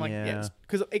 Like I'm like, Yeah. yes,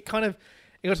 because it got to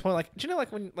the point like, do you know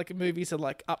like when like movies are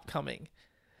like upcoming,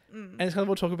 and it's kind of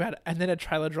we'll talk about it, and then a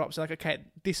trailer drops, like okay,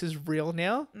 this is real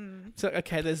now. So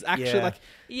okay, there's actually Yeah. like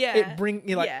yeah, it bring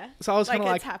you like. yeah. So I was kind of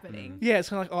like, it's happening. yeah, it's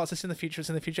kind of like oh, it's just in the future, it's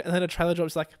in the future, and then a trailer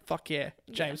drops like fuck yeah,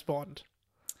 James Bond.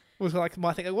 It was like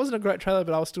my thing. It wasn't a great trailer,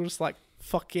 but I was still just like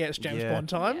fuck yeah, it's James Yeah. Bond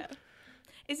time. Yeah.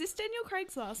 Is this Daniel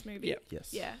Craig's last movie? Yeah. yes.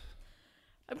 Yeah.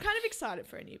 I'm kind of excited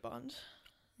for a new Bond.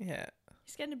 Yeah.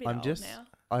 He's getting a bit I'm old just- now.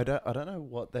 I don't know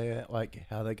what they're like.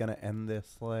 How they're gonna end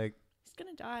this? Like, He's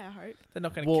gonna die, I hope. They're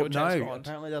not going to well, kill James no. Bond.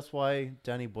 Apparently, that's why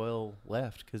Danny Boyle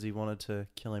left because he wanted to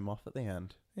kill him off at the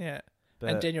end. Yeah. But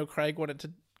And Daniel Craig wanted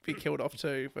to be killed off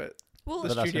too, but Well, the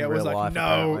But that's in studio was real like, life,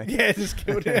 no, apparently. yeah, just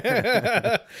kill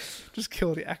just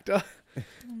kill the actor.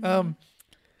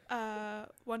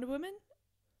 Wonder Woman,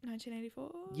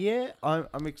 1984. yeah,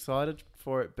 I'm excited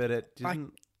for it, but it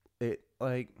didn't. It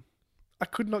like I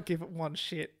could not give it one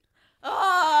shit.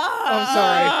 Oh, I'm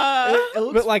sorry. it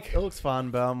looks But like it looks fun,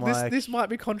 but I'm like, this might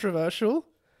be controversial,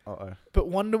 uh-oh. but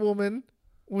Wonder Woman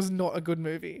was not a good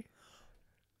movie.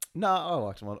 No, I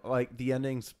liked one. Like the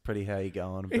ending's pretty how you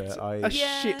going, but It's I a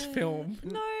shit film.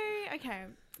 No, okay.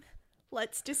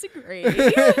 Let's disagree.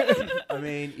 I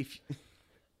mean, if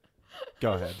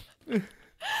go ahead.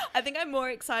 I think I'm more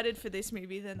excited for this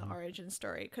movie than the origin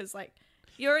story because, like,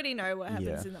 you already know what happens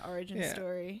Yeah. in the origin Yeah.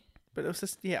 story. But it was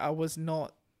just I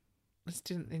just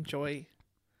didn't enjoy.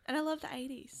 And I love the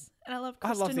 80s. And I love I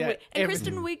love Kristen the Wiig. And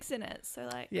everything. Kristen Wiig's in it. So,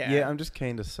 like, Yeah. Yeah, I'm just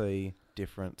keen to see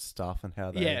different stuff and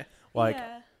how they Yeah. like.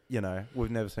 yeah, You know, we've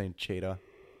never seen Cheetah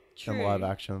true. in live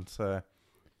action, so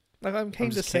Like I'm keen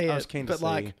to just see I was it, keen to but see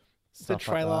like the stuff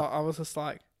trailer, Like I was just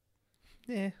like,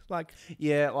 yeah, like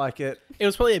yeah, like it. it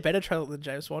was probably a better trailer than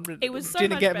James Bond. But It was so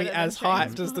didn't much get me better as than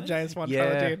James hyped as the Bond. James Bond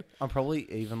trailer Yeah, did. I'm probably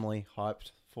evenly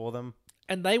hyped for them.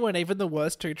 And they weren't even the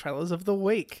worst two trailers of the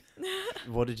week.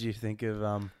 What did you think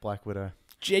of Black Widow?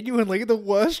 Genuinely the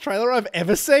worst trailer I've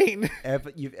ever seen.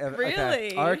 You've ever Really?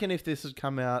 Okay, I reckon if this had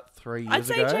come out 3 years I'd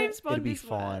say ago, James Bond it'd be is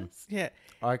fine. worse. Yeah,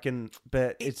 I reckon,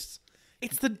 but it's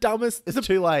it's the dumbest.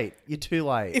 too late. You're too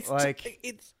late. It's like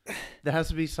it's there has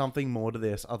to be something more to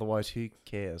this, otherwise, who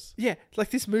cares? yeah, like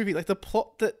this movie, like the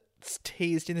plot that's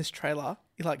teased in this trailer.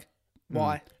 You're like,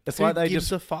 why? It's Who like they gives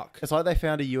just a fuck. It's like they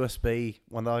found a USB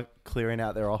when they're clearing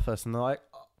out their office, and they're like,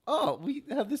 "Oh, we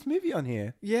have this movie on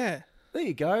here. Yeah, There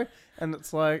you go." And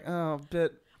it's like, "Oh,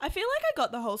 but I feel like I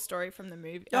got the whole story from the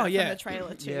movie. Oh, from yeah. the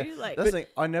trailer too. yeah." Like, That's the thing.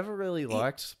 I never really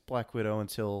liked Black Widow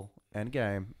until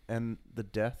Endgame, and the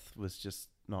death was just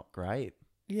not great.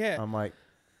 yeah. I'm like,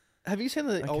 Have you seen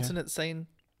the okay. alternate scene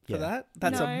for Yeah. that?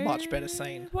 That's a no. much better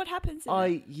scene. What happens? In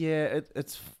it?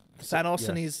 it's Thanos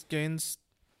and yes. his goons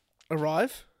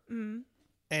arrive, Mm.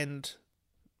 and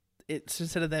it's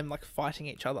instead of them like fighting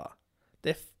each other,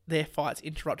 their fight's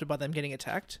interrupted by them getting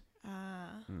attacked.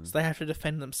 Ah. So they have to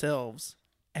defend themselves,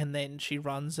 and then she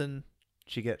runs and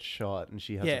she gets shot and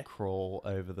she has Yeah. to crawl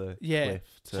over the Yeah. cliff.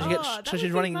 To, So, Oh, that so would she's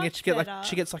be running and much she get better.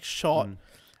 she gets like shot, Mm.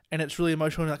 and it's really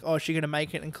emotional. And like, oh, is she gonna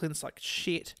make it? And Clint's like,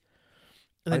 shit.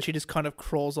 And then I- she just kind of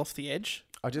crawls off the edge,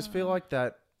 I just feel like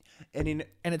that. And in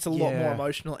and it's a lot more Yeah.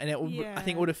 emotional. And it would, I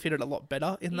think, Yeah. would have fitted a lot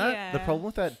better in that. Yeah. the problem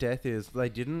with that death is they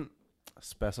didn't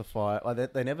specify.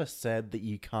 Like they never said that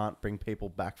you can't bring people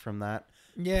back from that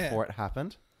Yeah, before it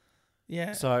happened.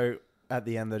 yeah. So at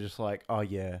the end, they're just like, "Oh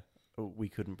yeah, we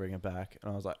couldn't bring her back,"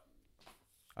 and I was like,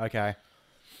 "Okay."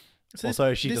 So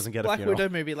Also, she this doesn't get a Black funeral. Widow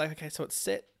movie. Like, okay, so it's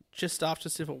set just after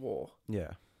Civil War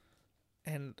Yeah,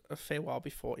 and a fair while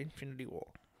before Infinity War.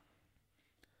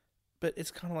 But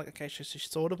it's kind of like, okay, she's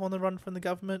sort of on the run from the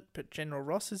government, but General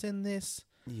Ross is in this.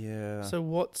 yeah. So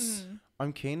what's Mm.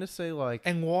 I'm keen to see like.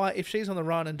 and why if she's on the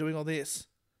run and doing all this,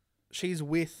 she's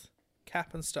with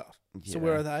Cap and stuff. So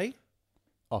where are they?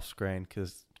 Off screen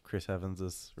because Chris Evans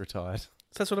is retired. So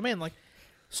that's what I mean. Like,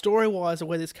 story wise, or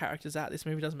where this character's at, this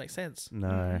movie doesn't make sense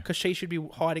No, because she should be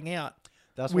hiding out.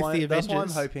 that's With why. the That's why I'm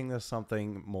Avengers. hoping there's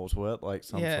something more to it, like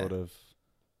some Yeah. sort of,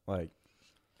 like,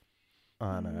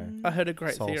 I don't know, Mm. I heard a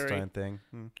great Soul theory Stone thing.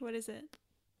 What is it?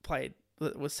 played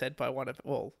that was said by one of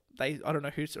I don't know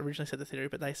who originally said the theory,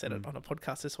 but they said it on a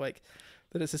podcast this week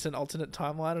that it's just an alternate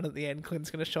timeline, and at the end,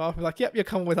 Clint's going to show up and be like, "Yep, you're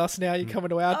coming with us now. You're coming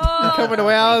to our, you're coming to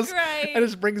ours," Great. and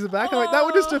just brings it back. I'm like, that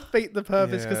would just Oh. defeat the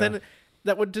purpose because Yeah. then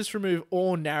that would just remove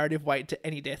all narrative weight to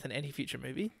any death in any future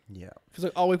movie. Yeah. Because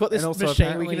like, oh, we've got this And also machine, we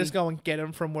apparently- can just go and get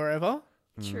him from wherever.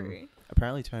 True.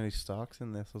 Apparently, Tony Stark's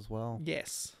in this as well.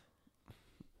 Yes.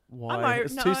 Why?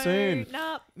 It's too soon.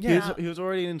 Nah, Yeah. He was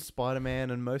already in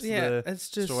Spider-Man, and most Yeah, of the it's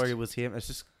just story was him. It's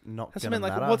just not That's what I going to mean,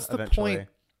 like, matter. what's the eventually. point?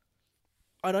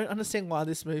 I don't understand why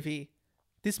this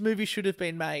movie should have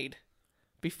been made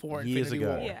before Years Infinity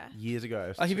ago. War. Yeah. Years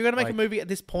ago. Like, if you're going to make Like, a movie at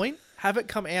this point, have it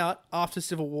come out after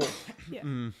Civil War. Yeah.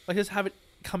 Like, just have it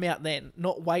come out then,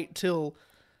 not wait till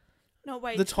No,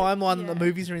 wait. the timeline that yeah. the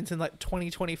movies are in like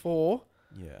 2024,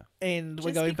 Yeah. and we're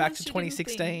Just going back because to she didn't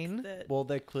 2016. think that- Well,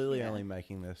 they're clearly Yeah. only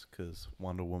making this because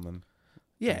Wonder Woman,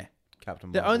 Yeah,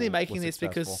 Captain they're Marvel only making was this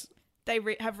because successful.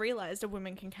 they have realized a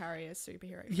woman can carry a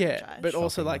superhero yeah, franchise. but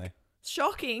also like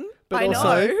Shockingly. Shocking. But I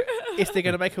also- know. if they're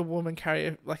going to make a woman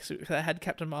carry like so if they had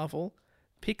Captain Marvel,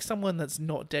 pick someone that's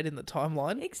not dead in the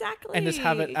timeline. Exactly. And just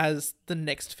have it as the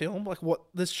next film, like what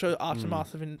this show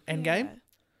aftermath of Endgame. Yeah.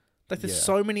 Like there's Yeah.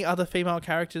 so many other female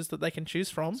characters that they can choose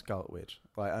from, Scarlet Witch.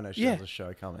 Like, I know she Yeah. has a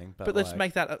show coming, but let's like,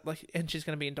 make that like, and she's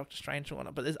going to be in Doctor Strange and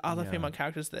whatnot. But there's other Yeah. female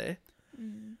characters there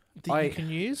Mm. that you can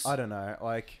use. I don't know.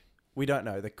 Like, we don't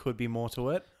know. There could be more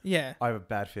to it. Yeah, I have a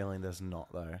bad feeling there's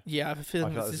not though. yeah. I have a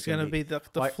feeling I feel this like is it's going gonna to be the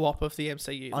like, flop of the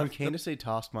MCU. I'm Like, keen to see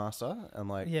Taskmaster and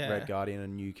like Yeah. Red Guardian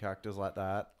and new characters like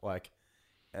that. Like,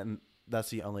 and that's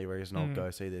the only reason I'll go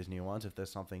see these new ones if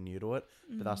there's something new to it.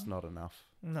 But that's not enough.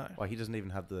 no. Like, he doesn't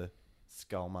even have the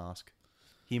skull mask.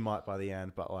 He might by the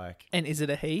end, but like, And is it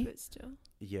a he? But still.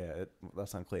 yeah,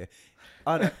 that's unclear.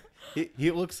 I don't. He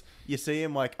looks. You see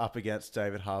him like up against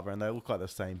David Harbour, and they look like the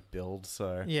same build.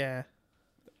 So Yeah.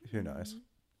 who knows?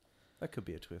 That could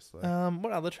be a twist though.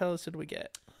 What other trailers did we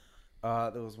get?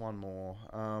 There was one more.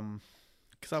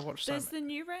 Because I've watched There's some. the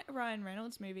new Ryan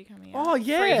Reynolds movie coming out. Oh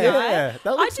yeah. Free Guy. Yeah, that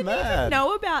I looks didn't mad. even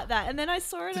know about that. And then I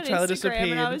saw it The on trailer Instagram just and I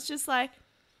appeared. was just like,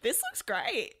 this looks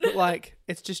great. But like,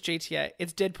 it's just GTA.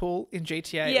 It's Deadpool in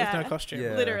GTA Yeah. with no costume.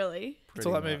 Yeah. Literally. That's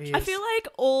all that Pretty movie much. is. I feel like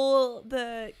all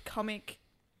the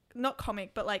not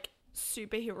comic, but like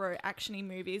superhero actiony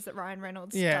movies that Ryan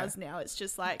Reynolds Yeah. does now, it's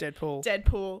just like Deadpool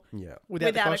Deadpool Yeah.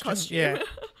 without, the without costume. a costume.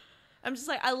 Yeah. I'm just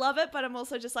like, I love it, but I'm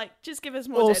also just like, just give us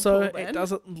more Also, Deadpool then. it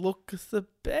doesn't look the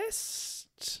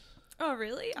best. Oh,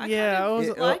 really? Yeah, I kind was-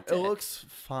 of It, liked it it. looks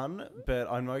fun,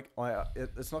 but I'm like,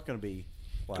 it's not going to be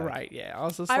like, Great, yeah. I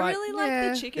was just I like, really like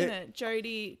yeah. the chick in it,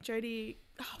 Jodie.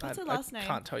 Oh, what's her last name?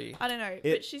 Can't tell you. I don't know, It-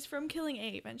 but she's from Killing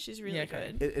Eve, and she's really Yeah,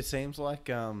 okay. good. It seems like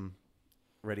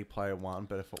Ready Player One,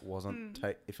 but if it wasn't Hmm.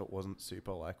 if it wasn't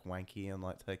super like wanky and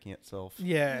like taking itself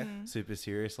Yeah. super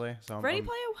seriously. So Ready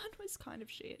Player One was kind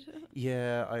of shit.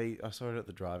 Yeah, I saw it at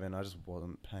the drive-in. I just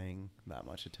wasn't paying that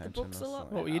much attention. book's a I was lot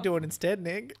like- What were you doing instead,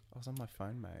 Nick? I was on my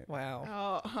phone, mate.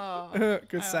 Wow. Oh,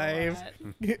 Good save.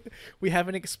 We have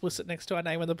an explicit next to our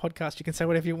name on the podcast. You can say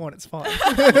whatever you want. It's fine.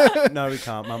 No, we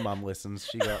can't. My mum listens.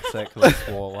 She got upset because I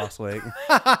swore last week.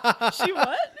 She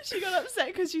what? She got upset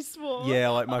because you swore. Yeah,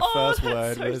 like my Oh, first that's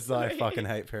word so was I sweet. fucking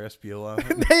hate Ferris Bueller.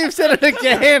 Now you've said it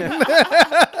again.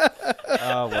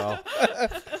 Oh well.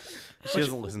 She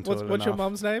doesn't listen to it What's your enough.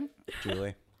 mum's name?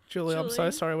 Julie. Julie, I'm so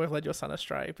Julie. sorry we've led your son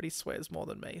astray, but he swears more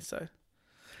than me, so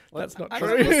that's not I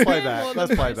true. Let's play swear back. more Let's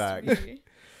than play most back. of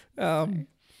you.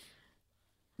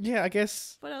 Yeah, I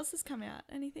guess What else has come out?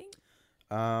 Anything?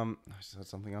 I just had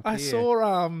something up I here.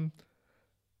 saw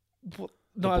The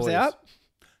Knives Boys. Out.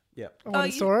 Yep. I went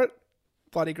and you- saw it.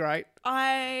 Bloody great.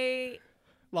 I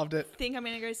Loved it. think I'm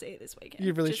gonna go see it this weekend.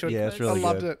 You really just should. Yeah, it's because- really I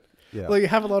loved good. it. Yeah. Well, you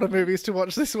have a lot of movies to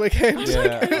watch this weekend.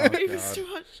 Yeah. Oh, Movies God.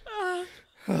 to watch.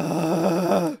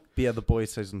 But yeah, The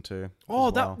Boys season 2. Oh,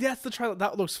 as well. that's the trailer.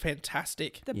 That looks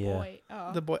fantastic. The Yeah. boy.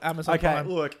 Oh. The boy Amazon Okay, Prime.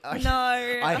 look. no.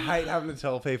 I hate having to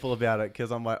tell people about it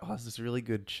because I'm like, oh, it's this really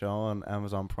good show on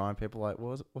Amazon Prime. People are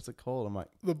like, what's it called? I'm like,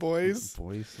 The Boys.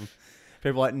 Boys. And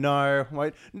people are like, no. I'm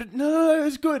like, no,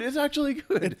 it's good. It's actually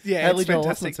good. Yeah, Haley it's Joel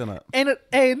fantastic. Osment's in it.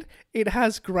 And it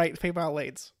has great female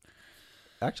leads.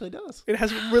 Actually does. It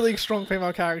has really strong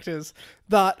female characters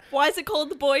that Why is it called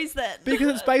The Boys then? because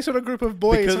it's based on a group of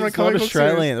boys Because from a it's not comic book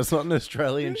Australian. It's not an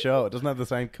Australian show. It doesn't have the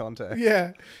same context. series.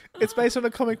 Yeah, it's based on a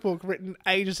comic book written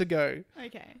ages ago.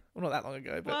 Okay. Well, not that long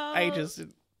ago, but Well, ages.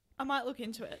 I might look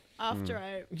into it after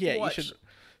I Yeah, you watch should.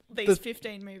 these The-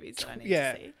 15 movies that I need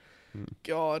Yeah. to see.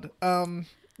 God.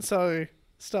 So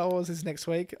Star Wars is next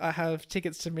week. I have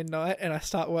tickets to midnight, and I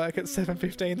start work at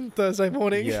 7:15 Thursday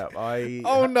morning. Yeah, I.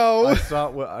 Oh no.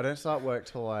 I don't start work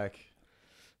till like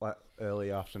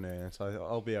early afternoon, so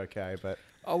I'll be okay. But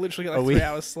I'll literally get Are like we- 3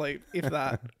 hours sleep, if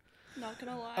that. Not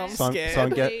gonna lie. I'm So I'm- scared. so I'm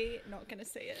get- Probably not gonna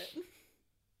see it.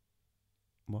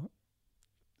 what?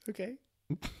 Okay.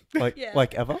 Like Yeah.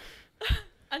 like ever?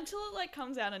 Until it like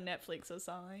comes out on Netflix or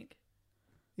something.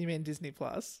 You mean Disney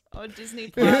Plus? Or Disney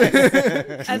Plus.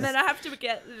 And then I have to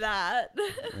get that.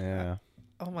 Yeah.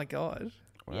 Oh my god.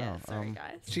 Wow. Yeah, sorry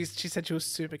guys. She said she was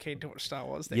super keen to watch Star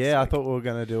Wars next Yeah, I week. thought we were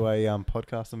gonna do a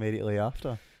podcast immediately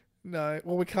after. No,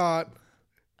 well we can't.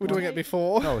 We're Why? doing it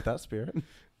before. No, with that spirit.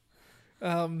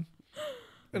 And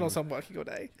also I'm working all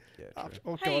day. Yeah. True. After.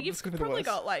 Oh Hey, god, this you've is gonna be the probably worst.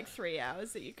 got like 3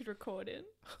 hours that you could record in.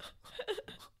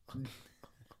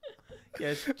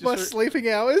 Yeah. Just My sleeping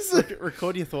hours.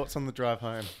 record your thoughts on the drive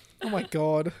home. Oh my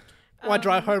god. I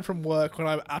drive home from work when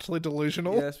I'm utterly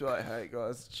delusional. Yeah, be like, hey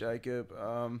guys, Jacob.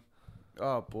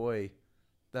 Oh boy,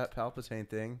 that Palpatine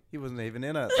thing. He wasn't even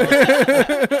in it.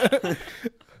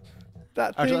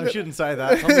 That thing Actually, I that- shouldn't say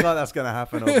that. Something like that's gonna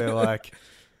happen. I'll be like,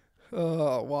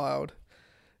 Oh, wild.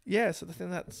 Yeah, so the thing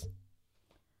that's...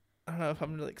 I don't know if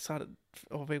I'm really excited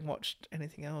or being watched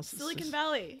anything else. It's Silicon just-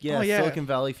 Valley. yeah, Oh, yeah. Silicon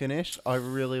Valley finished. I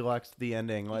really liked the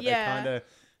ending. Like Yeah. they kind of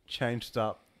changed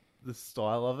up the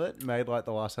style of it. Made like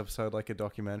the last episode like a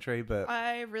documentary, but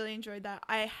I really enjoyed that.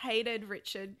 I hated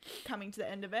Richard coming to the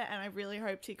end of it, and I really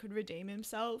hoped he could redeem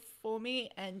himself for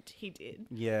me, and he did.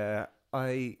 yeah,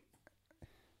 I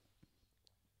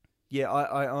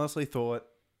honestly thought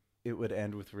it would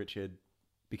end with Richard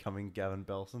becoming Gavin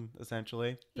Belson,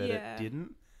 essentially, but Yeah. it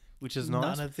didn't, which is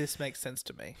nice. None of this makes sense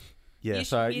to me. Yeah, You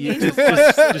so you you need to just,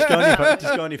 watch just go on your phone,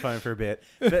 just go on your phone for a bit.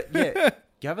 But yeah,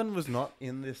 Gavin was not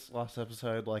in this last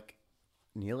episode like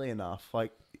nearly enough.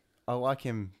 Like I like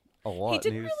him a lot. He and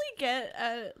didn't was- really get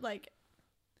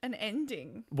an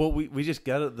ending. Well, we just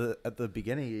got it at the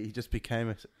beginning. He just became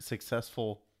a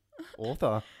successful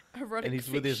author, Erotic and he's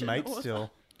with his fiction mate author.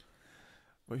 still.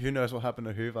 Well, who knows what happened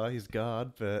to Hoover, his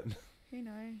guard? But Who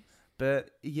knows?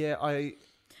 yeah,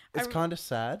 it's I- kind of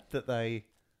sad that they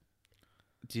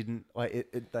didn't like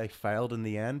it. They failed in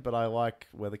the end, but I like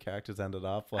where the characters ended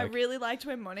up. Like I really liked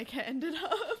where Monica ended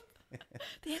up.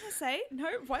 The NSA? No,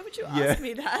 why would you Yeah. ask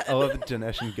me that? I love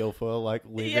Dinesh and Guilfoyle like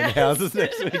living Yes. houses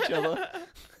next to each other.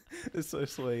 It's so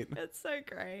sweet. It's so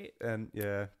great. And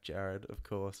yeah, Jared, of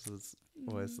course, is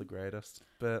always the greatest.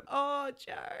 But Oh,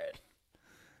 Jared.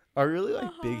 I really like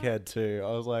Uh-huh. Big Head too. I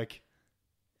was like,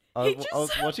 I He was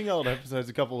just- watching old episodes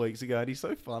a couple of weeks ago, and he's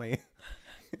so funny.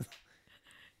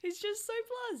 He's just so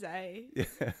blasé.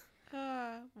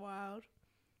 Yeah. Wild.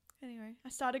 Anyway, I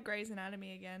started Grey's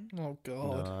Anatomy again. Oh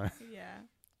god. Yeah.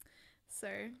 So,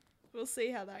 we'll see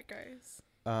how that goes.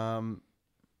 No.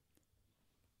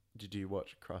 Did you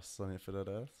watch Crust on Infinite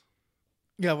Earth?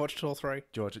 Yeah, I watched all 3.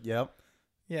 George, yep.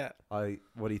 Yeah.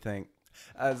 What do you think?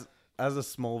 As a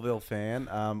Smallville fan,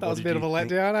 That was a bit of a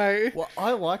letdown, eh? Well,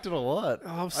 I liked it a lot. Oh,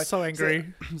 I'm so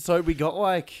angry. So we got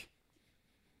like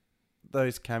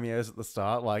those cameos at the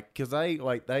start, like because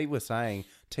they were saying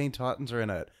Teen Titans are in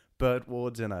it, Burt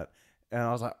Ward's in it, and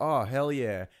I was like, oh hell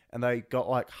yeah! And they got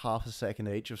like half a second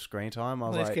each of screen time. I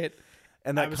was Let's like, get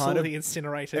and that kind of absolutely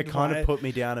incinerated. it kind by of put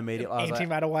me down immediately. I was like,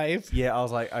 antimatter wave. yeah, I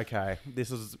was like, okay, this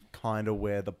is kind of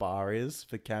where the bar is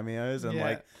for cameos, and Yeah.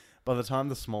 like by the time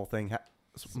the Smallville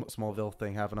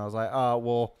thing happened, I was like, oh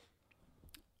well,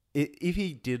 if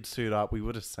he did suit up, we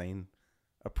would have seen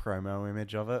a promo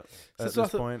image of it So at it's not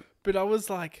this the- point. But I was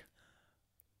like,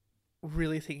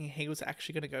 really thinking he was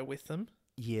actually going to go with them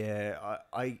Yeah,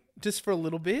 I just for a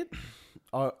little bit.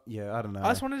 yeah, I don't know. I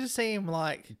just wanted to see him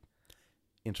like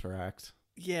interact.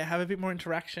 Yeah, have a bit more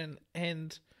interaction,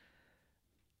 and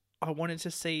I wanted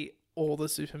to see all the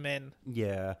Supermen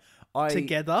Yeah,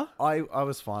 together. I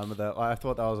was fine with that. I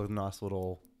thought that was a nice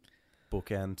little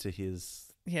bookend to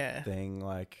his Yeah, thing.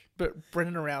 Like but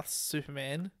Brendan Routh's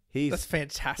Superman, he's that's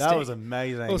fantastic. that was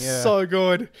amazing. It was yeah. so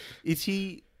good. Is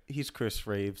he? He's Chris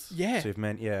Reeves. Yeah.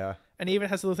 Superman. Yeah. And he even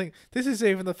has a little thing. This is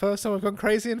even the first time I've gone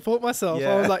crazy and fought myself.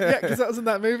 Yeah. I was like, yeah, because that was in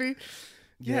that movie.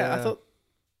 Yeah, I Yeah. thought.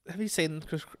 Have you seen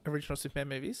the original Superman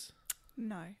movies?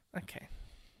 No. Okay,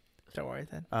 don't worry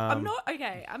then. I'm not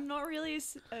okay. I'm not really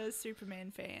a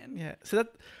Superman fan. Yeah, so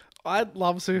that I love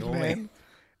Nor me. Superman,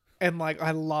 and like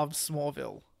I love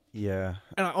Smallville, Yeah.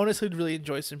 and I honestly really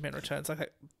enjoy Superman Returns,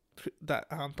 like that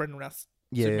Brendan Routh's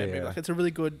Yeah. Superman yeah, movie. Like it's a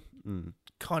really good Mm.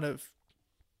 kind of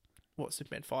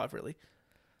Superman 5 really,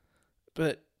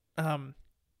 but I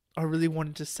really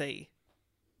wanted to see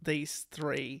these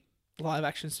three live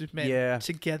action Superman Yeah.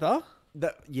 together.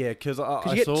 Because you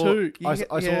I get saw two. You I get-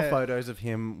 saw yeah. photos of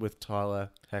him with Tyler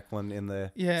Hoechlin in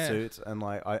their Yeah. suits, and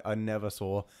like I only ever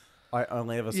saw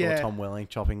Yeah. Tom Welling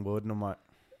chopping wood, and I'm like,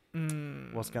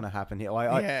 what's gonna happen here?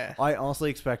 Like, Yeah. I honestly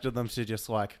expected them to just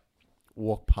like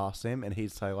walk past him and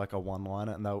he'd say like a one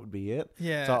liner and that would be it.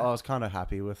 Yeah. So I was kind of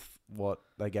happy with what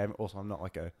they gave me. Also, I'm not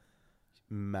like a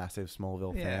massive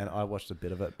Smallville Yeah. fan. I watched a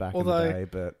bit of it back Although- in the day,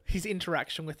 but His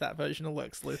interaction with that version of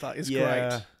Lex Luthor is yeah,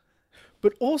 great.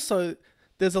 But also,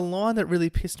 there's a line that really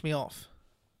pissed me off.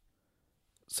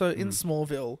 So in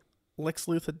Smallville, Lex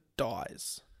Luthor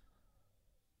dies.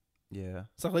 yeah,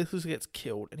 So Lex Luthor gets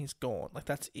killed and he's gone. Like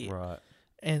that's it. right.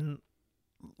 And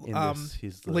In this,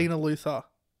 he's the, Lena Luthor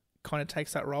kind of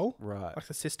takes that role, right. like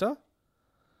the sister.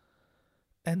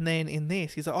 And then in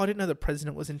this, he's like, "Oh, I didn't know the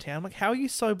president was in town." I'm like, how are you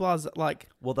so blasé? Like,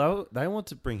 Well, they want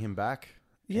to bring him back.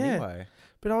 yeah. Anyway.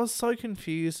 But I was so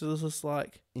confused. It was just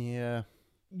like, Yeah.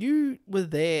 you were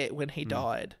there when he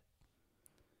died,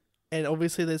 and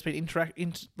obviously there's been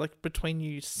like between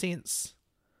you since.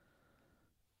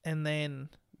 And then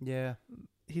Yeah.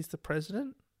 he's the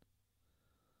president.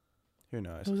 Who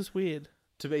knows? It was just weird.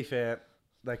 To be fair,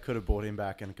 they could have brought him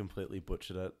back and completely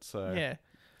butchered it. So Yeah,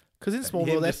 because in him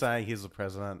Smallville, just saying he's the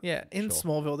president. yeah, in sure.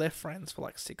 Smallville, they're friends for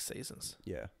like 6 seasons.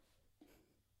 Yeah.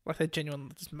 Like they're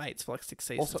genuine just mates for like 6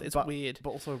 seasons. Also, It's but- weird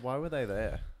But also, why were they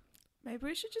there? Maybe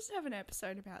we should just have an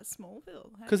episode about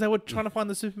Smallville. Hey? because they were trying to find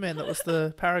the Superman that was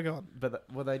the Paragon.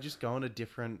 But were they just going to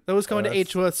different? They was going to Earths,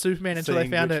 each Earth Superman until they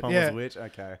seeing found which it. one Yeah, was which?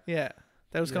 Okay. yeah.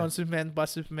 They was Yeah. going Superman by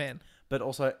Superman. But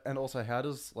also, how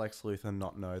does Lex Luthor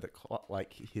not know that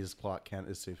his Clark Kent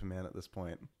is Superman at this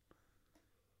point?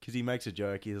 Because he makes a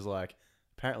joke. He's like,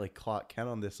 apparently Clark Kent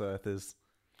on this Earth is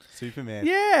Superman.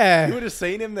 Yeah, You would have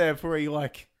seen him there before he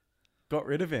got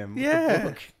rid of him. with the Yeah.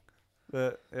 book.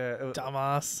 But yeah,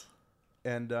 dumbass.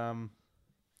 and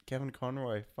Kevin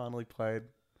Conroy finally played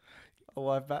a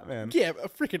live Batman. Yeah, a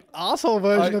freaking asshole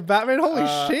version of Batman. Holy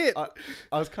shit!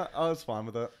 I was fine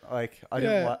with it. Like I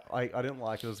didn't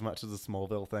like it as much as the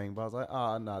Smallville thing, but I was like,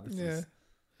 oh no, this Yeah. is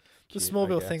The cute,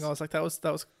 Smallville I thing, guess. I was like, that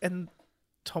was, and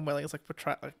Tom Welling is like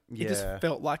portrayed. Like, It just Yeah.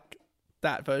 felt like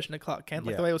that version of Clark Kent.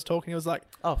 Like the Yeah. way he was talking, he was like,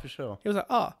 Oh, for sure.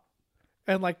 oh.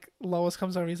 And like Lois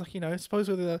comes over, and he's like, suppose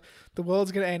the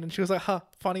world's gonna end, and she was like,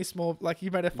 funny like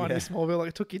you made a funny Yeah. Smallville, like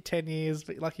it took you 10 years,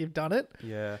 but like you've done it.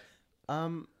 Yeah.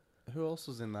 Who else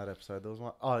was in that episode? There was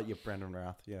one. Oh, yeah, Brendan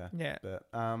Routh. Yeah. Yeah, But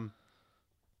and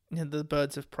the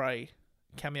Birds of Prey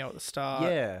cameo at the start.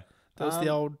 yeah. that was the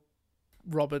old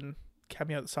Robin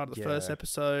cameo at the start of the first Yeah.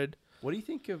 episode. What do you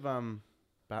think of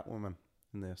Batwoman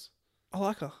in this? I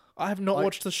like her. I have not Like-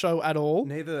 watched the show at all.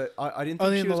 Neither. I didn't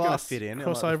Only think in she the was going to last fit in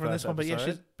crossover the in this first one, but yeah,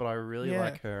 episode, she's- but I really yeah.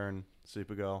 like her and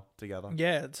Supergirl together.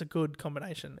 Yeah, it's a good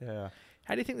combination. Yeah.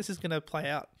 How do you think this is going to play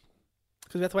out?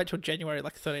 Because we have to wait till January,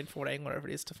 like 13, 14, whatever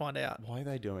it is, to find out. Why are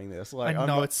they doing this? I Like, I'm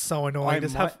know not- it's so I annoying.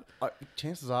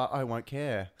 chances are I won't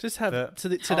care. Just have But-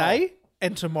 today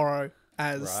and tomorrow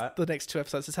as Right. the next 2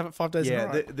 episodes. Just have it 5 days in a Yeah,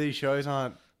 row. these shows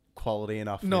aren't quality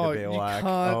enough for No, me to be you like,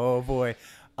 can't. oh boy.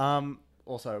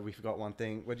 Also, we forgot one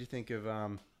thing. What do you think of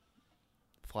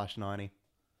Flash 90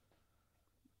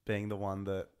 being the one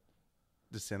that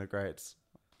disintegrates?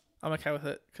 I'm okay with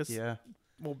it because, Yeah,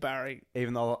 well, Barry,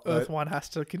 even though Earth 1 has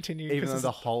to continue. even 'cause though it's-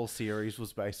 the whole series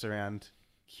was based around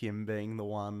him being the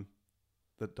one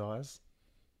that dies.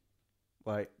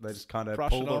 Like they just kind of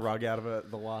Brush pull it the off. rug out of it at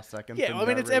the last second. yeah, for I mean,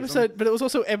 no it's reason. episode, but it was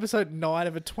also episode 9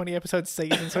 of a 20 episode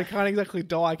season, so he can't exactly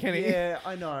die, can he? Yeah,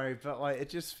 I know, but like it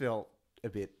just felt a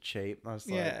bit cheap. I was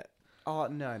like, Yeah. oh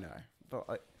no, but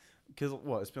like, because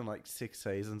it's been like 6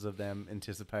 seasons of them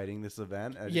anticipating this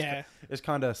event. And Yeah. it's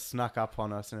kind of snuck up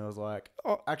on us, and it was like,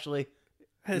 Oh. actually,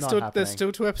 There's Not still happening. there's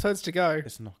still 2 episodes to go.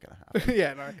 It's not gonna happen.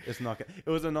 Yeah, no. It's not. It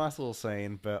was a nice little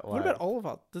scene, but like, What about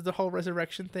Oliver? The whole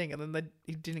resurrection thing, and then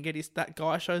he didn't get that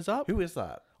guy shows up. who is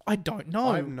that? I don't know.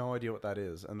 I have no idea what that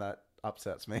is, and that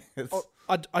upsets me. It's,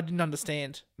 I didn't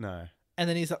understand. no. And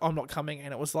then he's like, I'm not coming.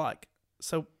 And it was like,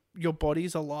 so your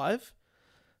body's alive,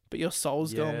 but your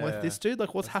soul's going with Yeah, this dude?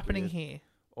 Like, what's that's happening weird. here?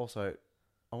 Also,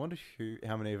 I wonder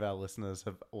how many of our listeners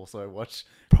have also watched.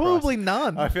 Probably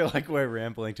none. I feel like we're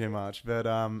rambling too much, but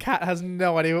Kat has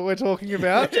no idea what we're talking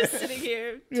about. Just sitting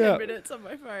here 10 Yeah. minutes on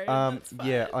my phone. That's fine.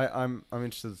 yeah, I'm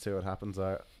interested to see what happens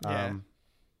though. Yeah.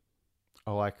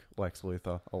 I like Lex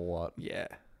Luthor a lot. Yeah.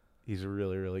 He's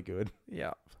really, really good.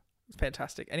 Yeah. It's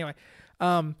fantastic. Anyway,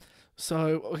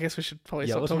 so I guess we should probably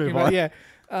Yeah, stop let's talking move about on.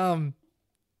 Yeah.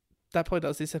 That probably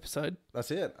does this episode.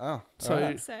 That's it. Oh, So-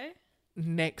 alright. So,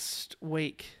 Next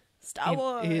week Star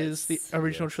Wars is the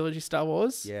original Yes. trilogy Star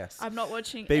Wars. Yes. I'm not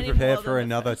watching. Be any prepared more for than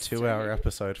the another first 2-hour two.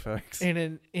 episode, folks.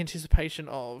 In anticipation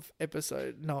of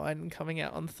episode 9 coming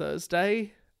out on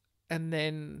Thursday. And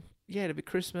then, yeah, it'll be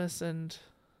Christmas, and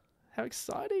how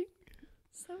exciting.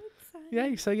 So excited.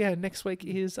 Yeah, so yeah, next week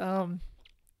is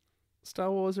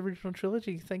Star Wars original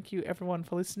trilogy. Thank you everyone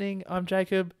for listening. I'm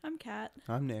Jacob. I'm Kat.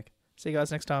 I'm Nick. See you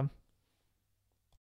guys next time.